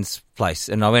girlfriend's place,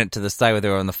 and I went to stay with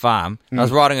her on the farm. I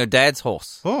was riding her dad's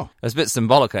horse. Oh, it was a bit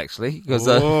symbolic actually, because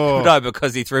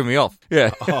because he threw me off.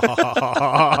 Yeah,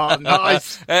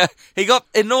 nice. He got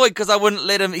annoyed because I wouldn't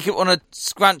let him. He kept want to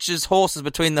scrunch his horses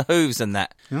between the hooves and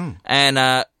that, and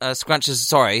scrunches.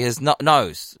 Sorry, his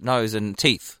nose and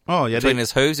teeth. Oh yeah, between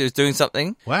his hooves. He was doing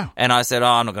something. Wow. And I said,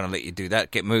 I'm not going to let you do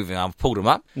that. Get moving. I pulled him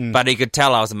up, but he could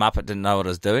tell I was a muppet. Didn't know what I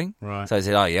was doing. Right. So he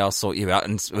said, I'll sort you out.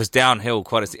 And it was downhill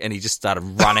and he just started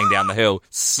running down the hill,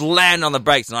 slammed on the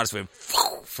brakes, and I just went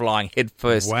flying head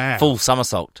first, full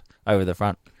somersault over the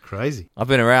front. Crazy. I've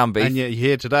been around, Beef. And yet you're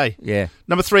here today. Yeah.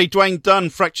 Number 3, Dwayne Dunn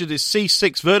fractured his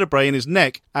C6 vertebrae in his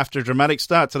neck after a dramatic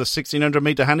start to the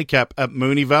 1,600-metre handicap at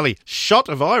Moonee Valley. Shot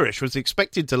of Irish was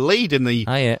expected to lead in the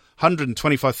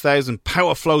 125,000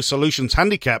 Power Flow Solutions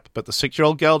handicap, but the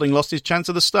 6-year-old gelding lost his chance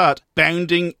at the start,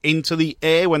 bounding into the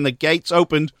air when the gates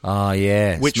opened. Oh,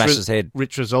 yeah. Smashed his head.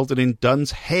 Which resulted in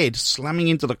Dunn's head slamming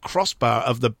into the crossbar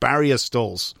of the barrier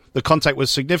stalls. The contact was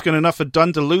significant enough for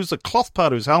Dunn to lose the cloth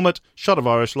part of his helmet. Shot of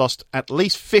Irish lost at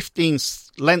least 15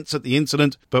 lengths at the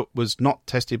incident, but was not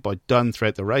tested by Dunn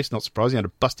throughout the race. Not surprising, he had a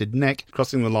busted neck,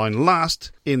 crossing the line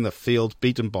last in the field,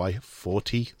 beaten by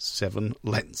 47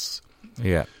 lengths.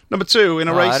 Yeah. Number 2 in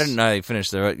a race. I didn't know he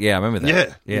finished the. Yeah, I remember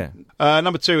that. Yeah.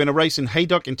 Number 2 in a race in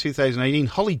Haydock in 2018,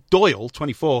 Holly Doyle,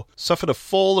 24, suffered a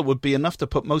fall that would be enough to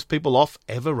put most people off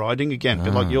ever riding again. A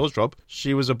bit like yours, Rob.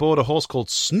 She was aboard a horse called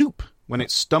Snoop when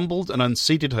it stumbled and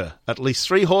unseated her. At least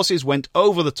 3 horses went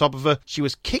over the top of her. She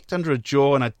was kicked under a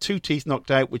jaw and had 2 teeth knocked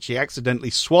out, which she accidentally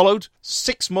swallowed.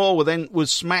 6 more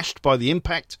was smashed by the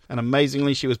impact, and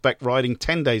amazingly, she was back riding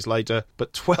 10 days later,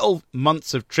 but 12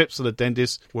 months of trips to the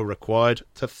dentist were required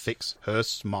to fix her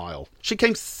smile. She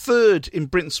came 3rd in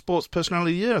Britain's Sports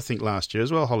Personality of the Year, I think, last year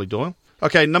as well, Holly Doyle.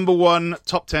 Okay, number 1,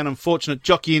 top 10 unfortunate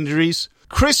jockey injuries.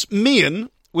 Chris Meehan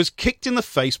was kicked in the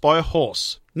face by a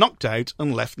horse, knocked out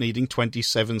and left needing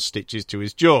 27 stitches to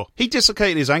his jaw. He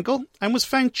dislocated his ankle and was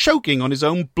found choking on his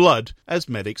own blood as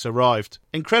medics arrived.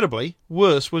 Incredibly,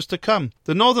 worse was to come.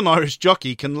 The Northern Irish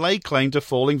jockey can lay claim to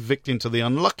falling victim to the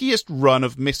unluckiest run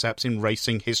of mishaps in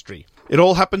racing history. It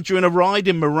all happened during a ride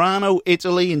in Murano,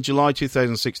 Italy in July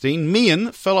 2016.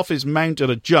 Meehan fell off his mount at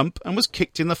a jump and was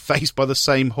kicked in the face by the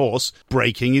same horse,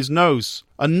 breaking his nose.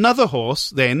 Another horse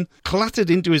then clattered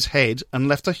into his head and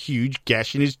left a huge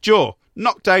gash in his jaw.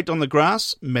 Knocked out on the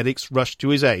grass, medics rushed to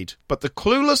his aid. But the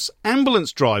clueless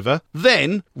ambulance driver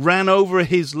then ran over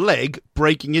his leg,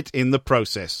 breaking it in the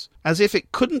process. As if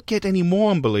it couldn't get any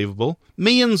more unbelievable,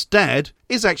 Meehan's dad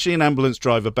is actually an ambulance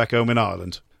driver back home in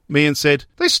Ireland. Meehan said,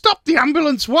 "They stopped the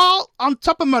ambulance while on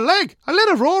top of my leg. I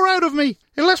let a roar out of me.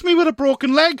 It left me with a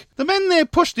broken leg. The men there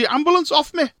pushed the ambulance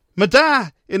off me. My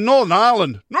dad in Northern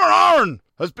Ireland,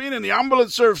 has been in the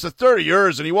ambulance service for 30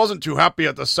 years and he wasn't too happy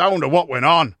at the sound of what went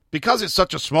on. Because it's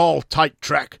such a small, tight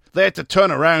track, they had to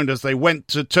turn around as they went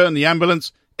to turn the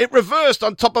ambulance. It reversed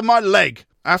on top of my leg.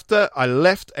 After I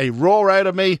left a roar out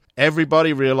of me,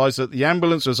 everybody realised that the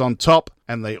ambulance was on top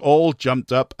and they all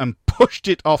jumped up and pushed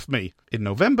it off me. In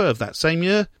November of that same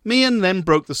year, Meehan then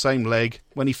broke the same leg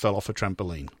when he fell off a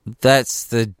trampoline." That's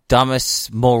the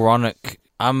dumbest, moronic,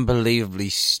 unbelievably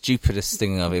stupidest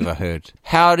thing I've ever heard.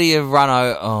 How do you run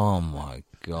over... Oh, my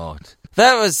God.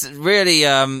 That was really...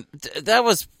 that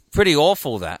was pretty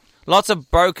awful, that. Lots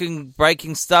of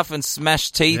breaking stuff and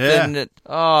smashed teeth and...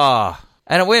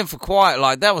 And it went for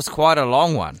that was quite a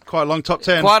long one. Quite a long top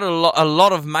 10. Quite a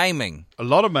lot of maiming. A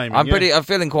lot of maiming, I'm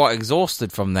feeling quite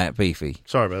exhausted from that, Beefy.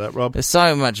 Sorry about that, Rob. There's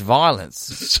so much violence.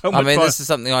 This is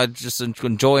something I just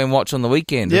enjoy and watch on the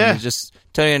weekend. Yeah. And just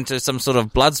turn into some sort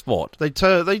of blood sport. They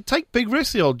take big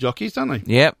risks, the old jockeys, don't they?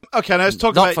 Yep. Okay, now let's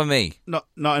talk about... Not for me. Not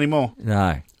anymore.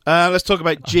 No. Let's talk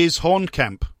about Jizz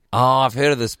Hornkamp. Oh, I've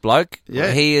heard of this bloke.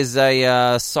 Yeah. He is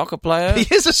a soccer player.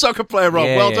 He is a soccer player, Rob.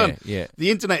 Well done. Yeah.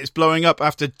 The internet is blowing up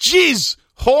after Jizz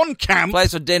Hornkamp.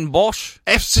 Plays for Den Bosch.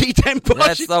 FC Den Bosch.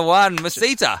 That's the one.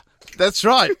 Masita. That's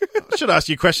right. I should ask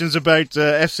you questions about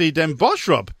FC Den Bosch,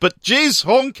 Rob. But Jizz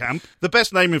Hornkamp, the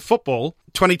best name in football,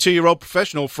 22-year-old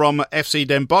professional from FC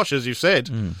Den Bosch, as you said.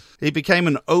 He became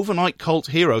an overnight cult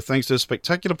hero thanks to a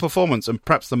spectacular performance and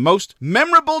perhaps the most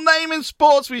memorable name in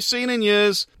sports we've seen in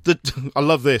years. I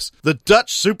love this. The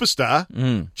Dutch superstar,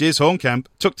 Jizz Hornkamp,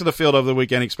 took to the field over the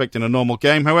weekend expecting a normal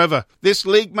game. However, this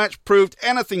league match proved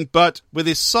anything but. With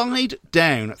his side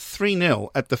down 3-0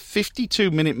 at the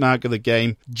 52-minute mark of the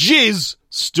game, Jizz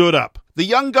stood up. The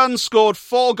young gun scored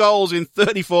 4 goals in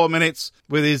 34 minutes,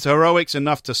 with his heroics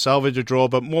enough to salvage a draw,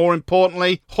 but more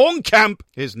importantly, Hornkamp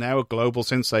is now a global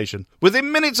sensation.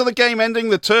 Within minutes of the game ending,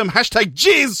 the term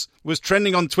 #Jizz was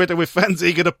trending on Twitter, with fans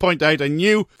eager to point out a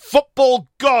new football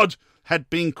god had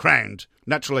been crowned.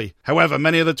 Naturally, however,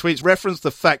 many of the tweets referenced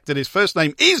the fact that his first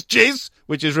name is Jizz,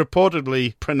 which is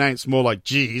reportedly pronounced more like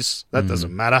Jeez. That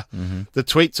doesn't matter. The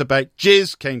tweets about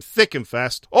Jizz came thick and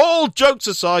fast. All jokes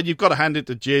aside, you've got to hand it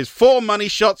to Jizz. 4 money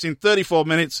shots in 34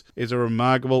 minutes is a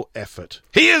remarkable effort.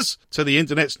 Here's to the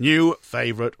internet's new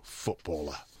favourite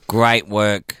footballer. Great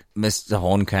work, Mr.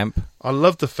 Hornkamp. I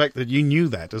love the fact that you knew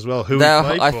that as well. Who he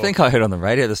played for. I think I heard on the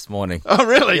radio this morning. Oh,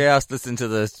 really? Yeah, I was listening to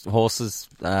the horses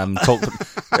talk.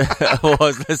 I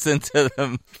was listening to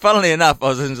them. Funnily enough, I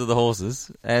was listening to the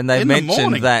horses, and they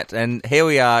mentioned that. And here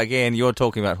we are again. You're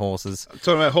talking about horses.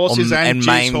 Talking about horses and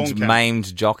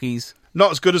maimed jockeys.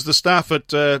 Not as good as the staff at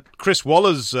Chris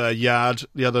Waller's yard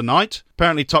the other night.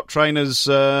 Apparently top trainers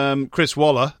Chris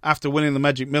Waller, after winning the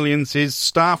Magic Millions, his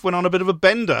staff went on a bit of a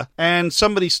bender and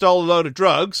somebody stole a load of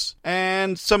drugs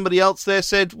and somebody else there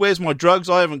said, "Where's my drugs?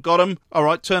 I haven't got them." "All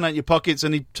right, turn out your pockets,"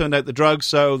 and he turned out the drugs,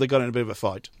 so they got in a bit of a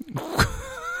fight.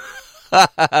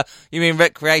 You mean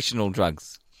recreational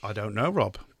drugs? I don't know,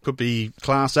 Rob. Could be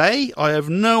Class A. I have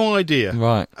no idea.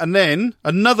 Right. And then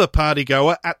another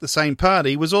partygoer at the same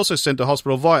party was also sent to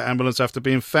hospital via ambulance after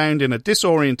being found in a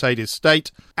disorientated state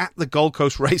at the Gold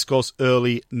Coast Racecourse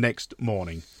early next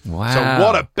morning. Wow. So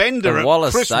what a bender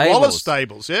at Chris Wallace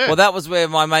Stables. Yeah. Well, that was where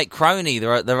my mate Crony,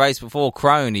 the race before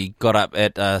Crony, got up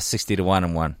at 60 to 1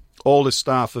 and won. All his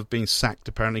staff have been sacked,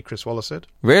 apparently, Chris Waller said.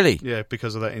 Really? Yeah,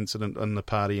 because of that incident and the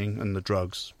partying and the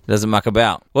drugs. Doesn't muck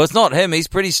about. Well, it's not him. He's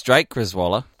pretty straight, Chris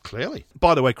Waller. Clearly.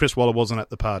 By the way, Chris Waller wasn't at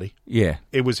the party. Yeah.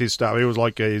 It was his staff. It was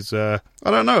like his, I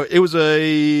don't know, it was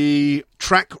a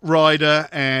track rider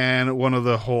and one of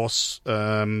the horse, I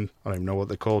don't even know what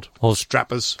they're called. Horse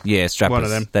strappers. Yeah, strappers. One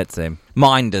of them. That's them.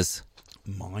 Minders.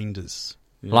 Minders.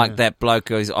 Yeah. Like that bloke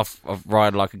who's off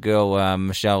ride like a girl,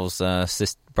 Michelle's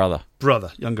brother.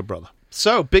 Younger brother.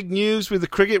 So, big news with the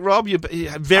cricket, Rob. You're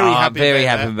very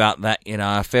happy about that. You know,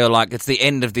 I feel like it's the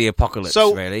end of the apocalypse,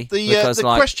 so really. The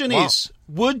question is,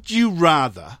 would you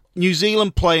rather New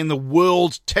Zealand play in the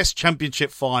World Test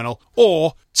Championship final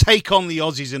or take on the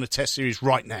Aussies in a Test series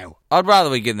right now? I'd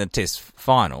rather we get in the Test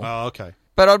final. Oh, okay.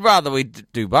 But I'd rather we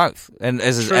do both, and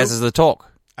as is the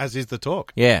talk. As is the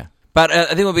talk. Yeah. But I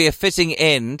think it would be a fitting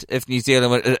end if New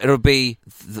Zealand... It'll be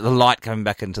the light coming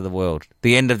back into the world.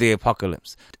 The end of the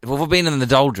apocalypse. We've been in the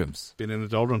doldrums. Been in the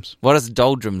doldrums. What does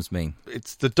doldrums mean?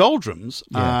 It's the doldrums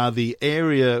are the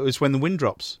area... It's when the wind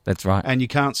drops. That's right. And you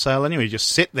can't sail anywhere. You just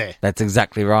sit there. That's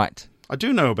exactly right. I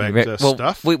do know about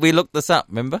stuff. We looked this up,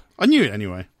 remember? I knew it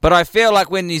anyway. But I feel like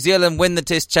when New Zealand win the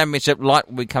Test Championship, light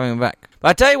will be coming back. But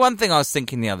I tell you one thing I was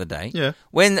thinking the other day. Yeah.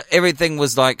 When everything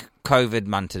was like COVID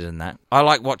munted and that, I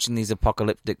like watching these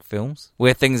apocalyptic films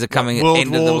where things are coming at the end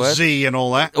of the world. World War Z and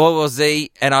all that. World War Z,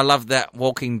 and I love that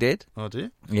Walking Dead. Oh, do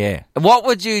you? Yeah. What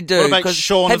would you do? What about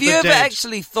Shaun of the Dead? Have you ever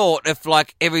actually thought if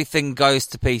like everything goes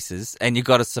to pieces and you've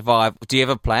got to survive, do you have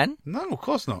a plan? No, of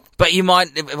course not. But you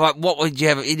might, like, what would you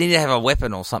have? You need to have a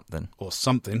weapon or something. Or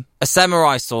something. A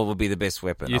samurai sword would be the best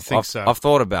weapon. You think so? I've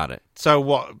thought about it. So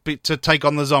what, to take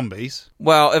on the zombies?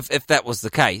 Well, if that was the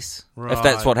case, if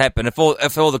that's what happened, if all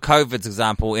the COVID's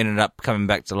example ended up coming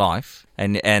back to life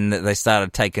and they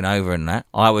started taking over and that,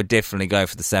 I would definitely go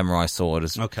for the samurai sword.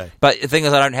 Okay. But the thing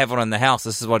is, I don't have one in the house.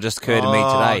 This is what just occurred to me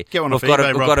today. Get one off We've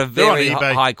eBay, got a very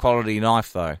eBay. high quality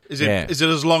knife though. Is it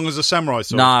as long as a samurai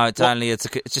sword? No, it's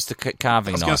just a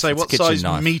carving knife. I was going to say, what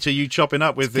size meat are you chopping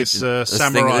up with this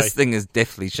samurai? This thing is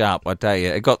definitely sharp, I tell you.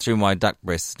 It got through my duck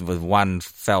breast with one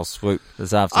fell swoop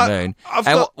this afternoon.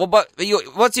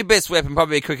 What's your best weapon?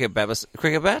 Probably a cricket bat.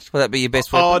 Cricket bat? Would that be your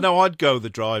best weapon? Oh, no, I'd go the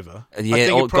driver. Yeah,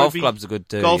 golf clubs are good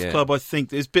too. Golf club, I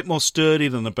think, is a bit more sturdy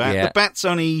than the bat. Yeah. The bat's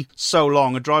only so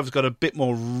long. A driver's got a bit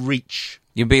more reach.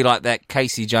 You'd be like that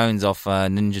Casey Jones off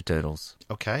Ninja Turtles.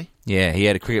 Okay. Yeah, he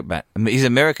had a cricket bat. He's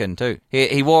American too.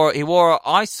 He wore an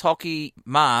ice hockey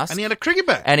mask, and he had a cricket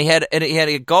bat. And he had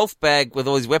a golf bag with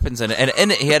all his weapons in it, and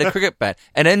in it he had a cricket bat.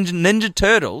 And in Ninja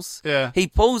Turtles, he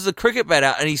pulls the cricket bat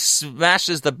out and he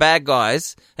smashes the bad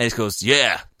guys, and he goes,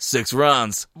 "Yeah, 6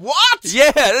 runs." What?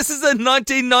 Yeah, this is in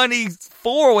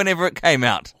 1994, whenever it came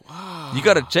out. Wow. You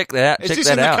got to check that out. Is this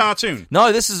in the cartoon?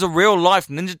 No, this is a real life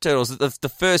Ninja Turtles. The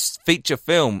first feature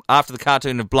film after the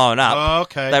cartoon had blown up. Oh,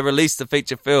 okay. They released the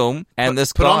feature film, and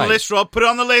Put it on the list, Rob. Put it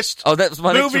on the list. Oh, that was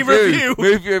my movie next review.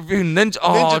 Movie review.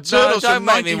 Ninja Turtles. Don't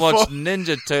make me watch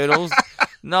Ninja Turtles.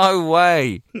 No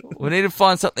way. We need to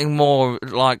find something more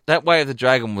like that. Way of the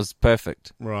Dragon was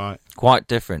perfect. Right. Quite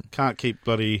different. Can't keep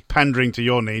bloody pandering to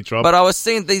your needs, Rob. But I was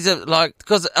seeing these are like,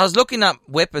 because I was looking up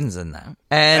weapons in that.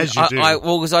 And as you do.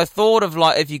 Because I thought of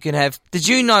like, if you can have, did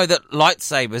you know that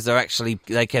lightsabers are actually,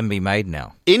 they can be made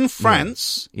now? In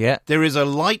France, yeah. There is a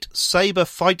lightsaber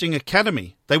fighting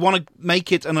academy. They want to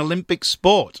make it an Olympic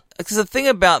sport. Because the thing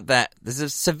about that, there's a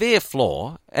severe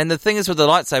flaw, and the thing is with the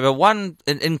lightsaber,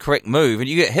 an incorrect move, and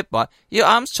you get hit by, your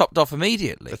arm's chopped off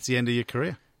immediately. That's the end of your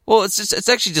career.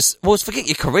 Well, forget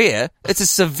your career. It's a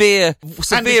severe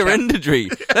injury.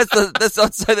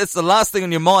 I'd say that's the last thing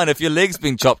on your mind if your leg's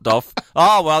been chopped off.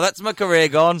 Oh, well, that's my career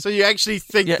gone. So you actually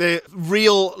think the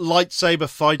real lightsaber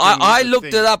fighting I looked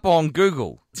it up on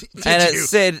Google. And it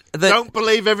said that... Don't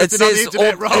believe everything on the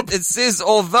internet, Rob. It says,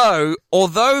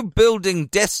 although building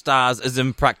Death Stars is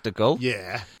impractical,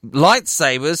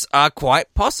 lightsabers are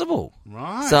quite possible.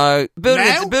 Right. So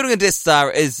building a Death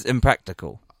Star is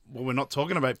impractical. Well, we're not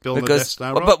talking about building a Death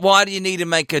Star, Rob. But why do you need to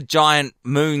make a giant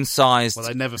moon-sized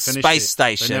space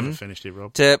station? They never finished it,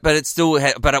 Rob. But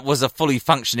it was a fully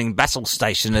functioning battle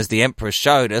station, as the Emperor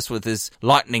showed us, with his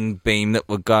lightning beam that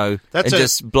would go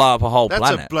just blow up a whole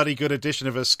planet. That's a bloody good edition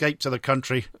of Escape to the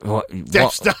Country.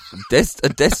 Death Star. A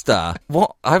Death Star?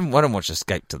 What? I don't watch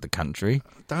Escape to the Country.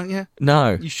 Don't you?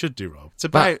 No. You should do, Rob. It's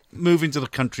about moving to the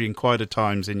country in quieter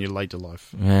times in your later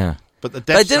life. Yeah. But the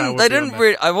Death Star they didn't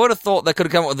really. I would have thought they could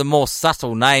have come up with a more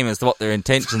subtle name as to what their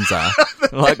intentions are.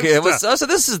 So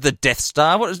this is the Death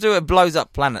Star. What does it do? It blows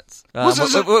up planets.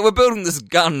 We're building this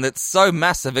gun that's so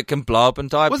massive it can blow up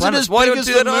entire planets. Why do we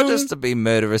do that? Just to be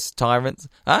murderous tyrants?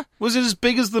 Huh? Was it as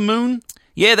big as the moon?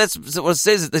 Yeah, that's what it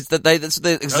says. That's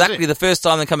exactly the first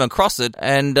time they come across it.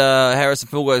 And Harrison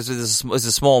Ford goes, "There's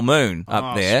a small moon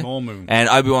up there." Small moon. And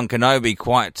Obi-Wan Kenobi,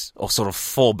 sort of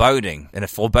foreboding, in a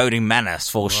foreboding manner,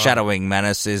 foreshadowing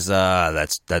manner, says,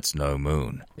 "That's no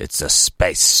moon. It's a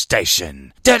space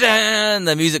station." Da-da! And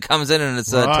the music comes in, and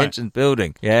it's tension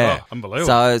building. Yeah, unbelievable.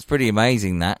 So it's pretty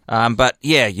amazing that. But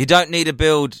yeah, you don't need to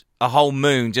build a whole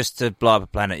moon just to blow up a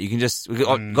planet. You can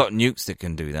we've got nukes that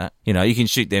can do that. You know, you can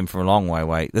shoot them from a long way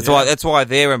away. That's why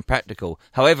they're impractical.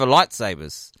 However,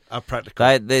 lightsabers are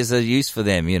practical. There's a use for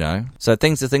them, you know. So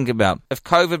things to think about. If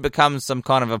COVID becomes some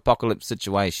kind of apocalypse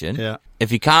situation,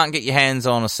 if you can't get your hands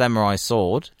on a samurai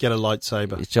sword, get a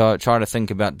lightsaber. You try to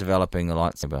think about developing a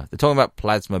lightsaber. They're talking about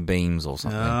plasma beams or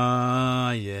something.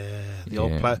 Ah, the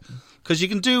old because you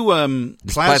can do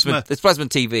plasma. It's plasma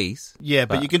TVs. Yeah,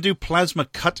 but you can do plasma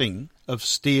cutting of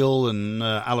steel and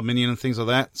aluminium and things like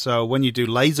that. So when you do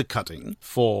laser cutting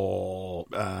for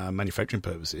manufacturing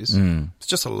purposes, it's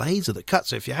just a laser that cuts.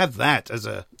 So if you have that as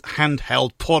a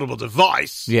handheld portable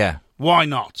device, why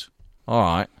not? All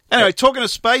right. Anyway, talking of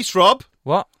space, Rob.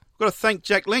 What? I've got to thank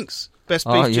Jack Links. Best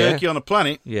beef jerky on the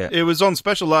planet. Yeah. It was on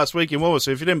special last week in Woolworths,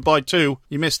 so if you didn't buy 2,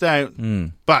 you missed out.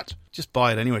 But just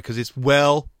buy it anyway, because it's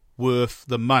well worth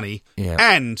the money. Yeah.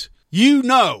 And you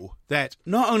know that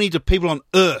not only do people on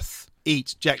Earth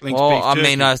eat Jack Link's beef jerky. I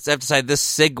mean, I have to say, this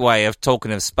segue of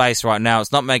talking of space right now,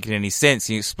 it's not making any sense.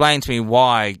 Can you explain to me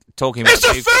why talking about... It's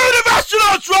the food of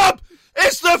astronauts, Rob!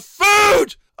 It's the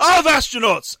food of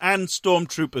astronauts and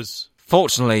stormtroopers.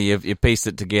 Fortunately, you pieced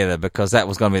it together, because that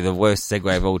was going to be the worst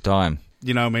segue of all time.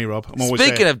 You know me, Rob. I'm always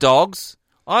Speaking of dogs,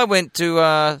 I went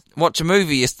to watch a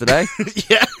movie yesterday.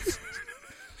 Yeah.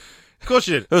 Of course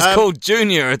you did. It was called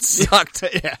Junior. It sucked.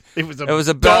 Yeah, it was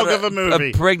about dog of a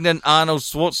movie. A pregnant Arnold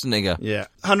Schwarzenegger. Yeah,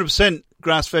 100%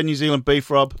 grass-fed New Zealand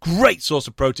beef, Rob. Great source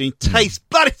of protein. Tastes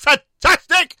bloody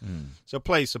fantastic. So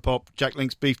please support Jack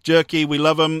Link's beef jerky. We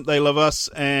love them. They love us,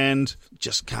 and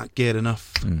just can't get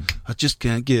enough. I just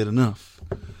can't get enough.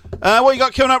 What you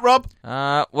got coming up, Rob?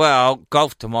 Well,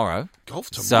 golf tomorrow. Golf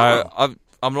tomorrow. So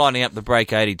I'm lining up the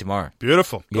Break 80 tomorrow.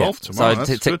 Beautiful. Golf tomorrow.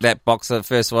 So tick that box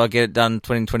first of all, get it done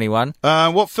 2021.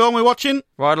 What film are we watching?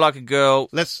 Ride Like a Girl.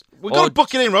 We're going to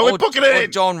book it in, Rob. We're booking it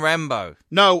in. John Rambo.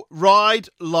 No, Ride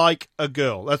Like a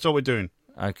Girl. That's what we're doing.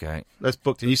 Okay. Let's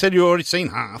book it in. You said you've already seen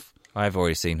half. I have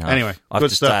already seen half. Anyway, I have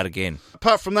to start again.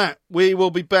 Apart from that, we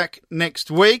will be back next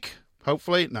week.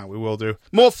 Hopefully. No, we will do.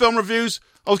 More film reviews.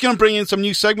 I was going to bring in some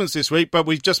new segments this week, but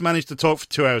we've just managed to talk for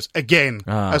 2 hours again.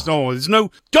 As normal. There's no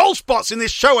goal spots in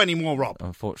this show anymore, Rob.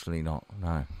 Unfortunately not,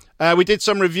 no. We did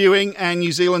some reviewing, and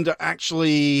New Zealand are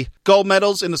actually gold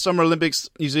medals in the Summer Olympics.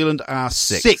 New Zealand are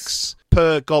 6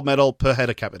 per gold medal per head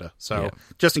of capita. So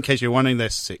just in case you're wondering,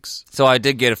 there's 6. So I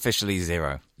did get officially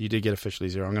 0. You did get officially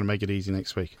 0. I'm going to make it easy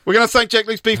next week. We're going to thank Jack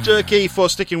Link's Beef Jerky for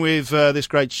sticking with this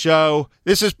great show.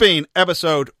 This has been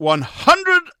episode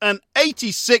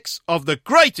 186 of the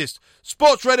greatest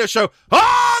sports radio show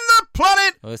on the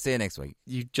planet. We'll see you next week.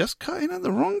 You just cut in at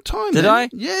the wrong time. Did I?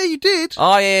 Yeah, you did.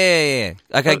 Oh, yeah.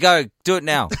 Okay, go. Do it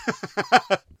now.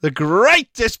 The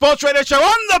greatest sports radio show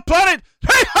on the planet.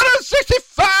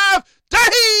 365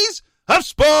 days of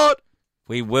sport.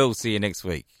 We will see you next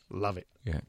week. Love it.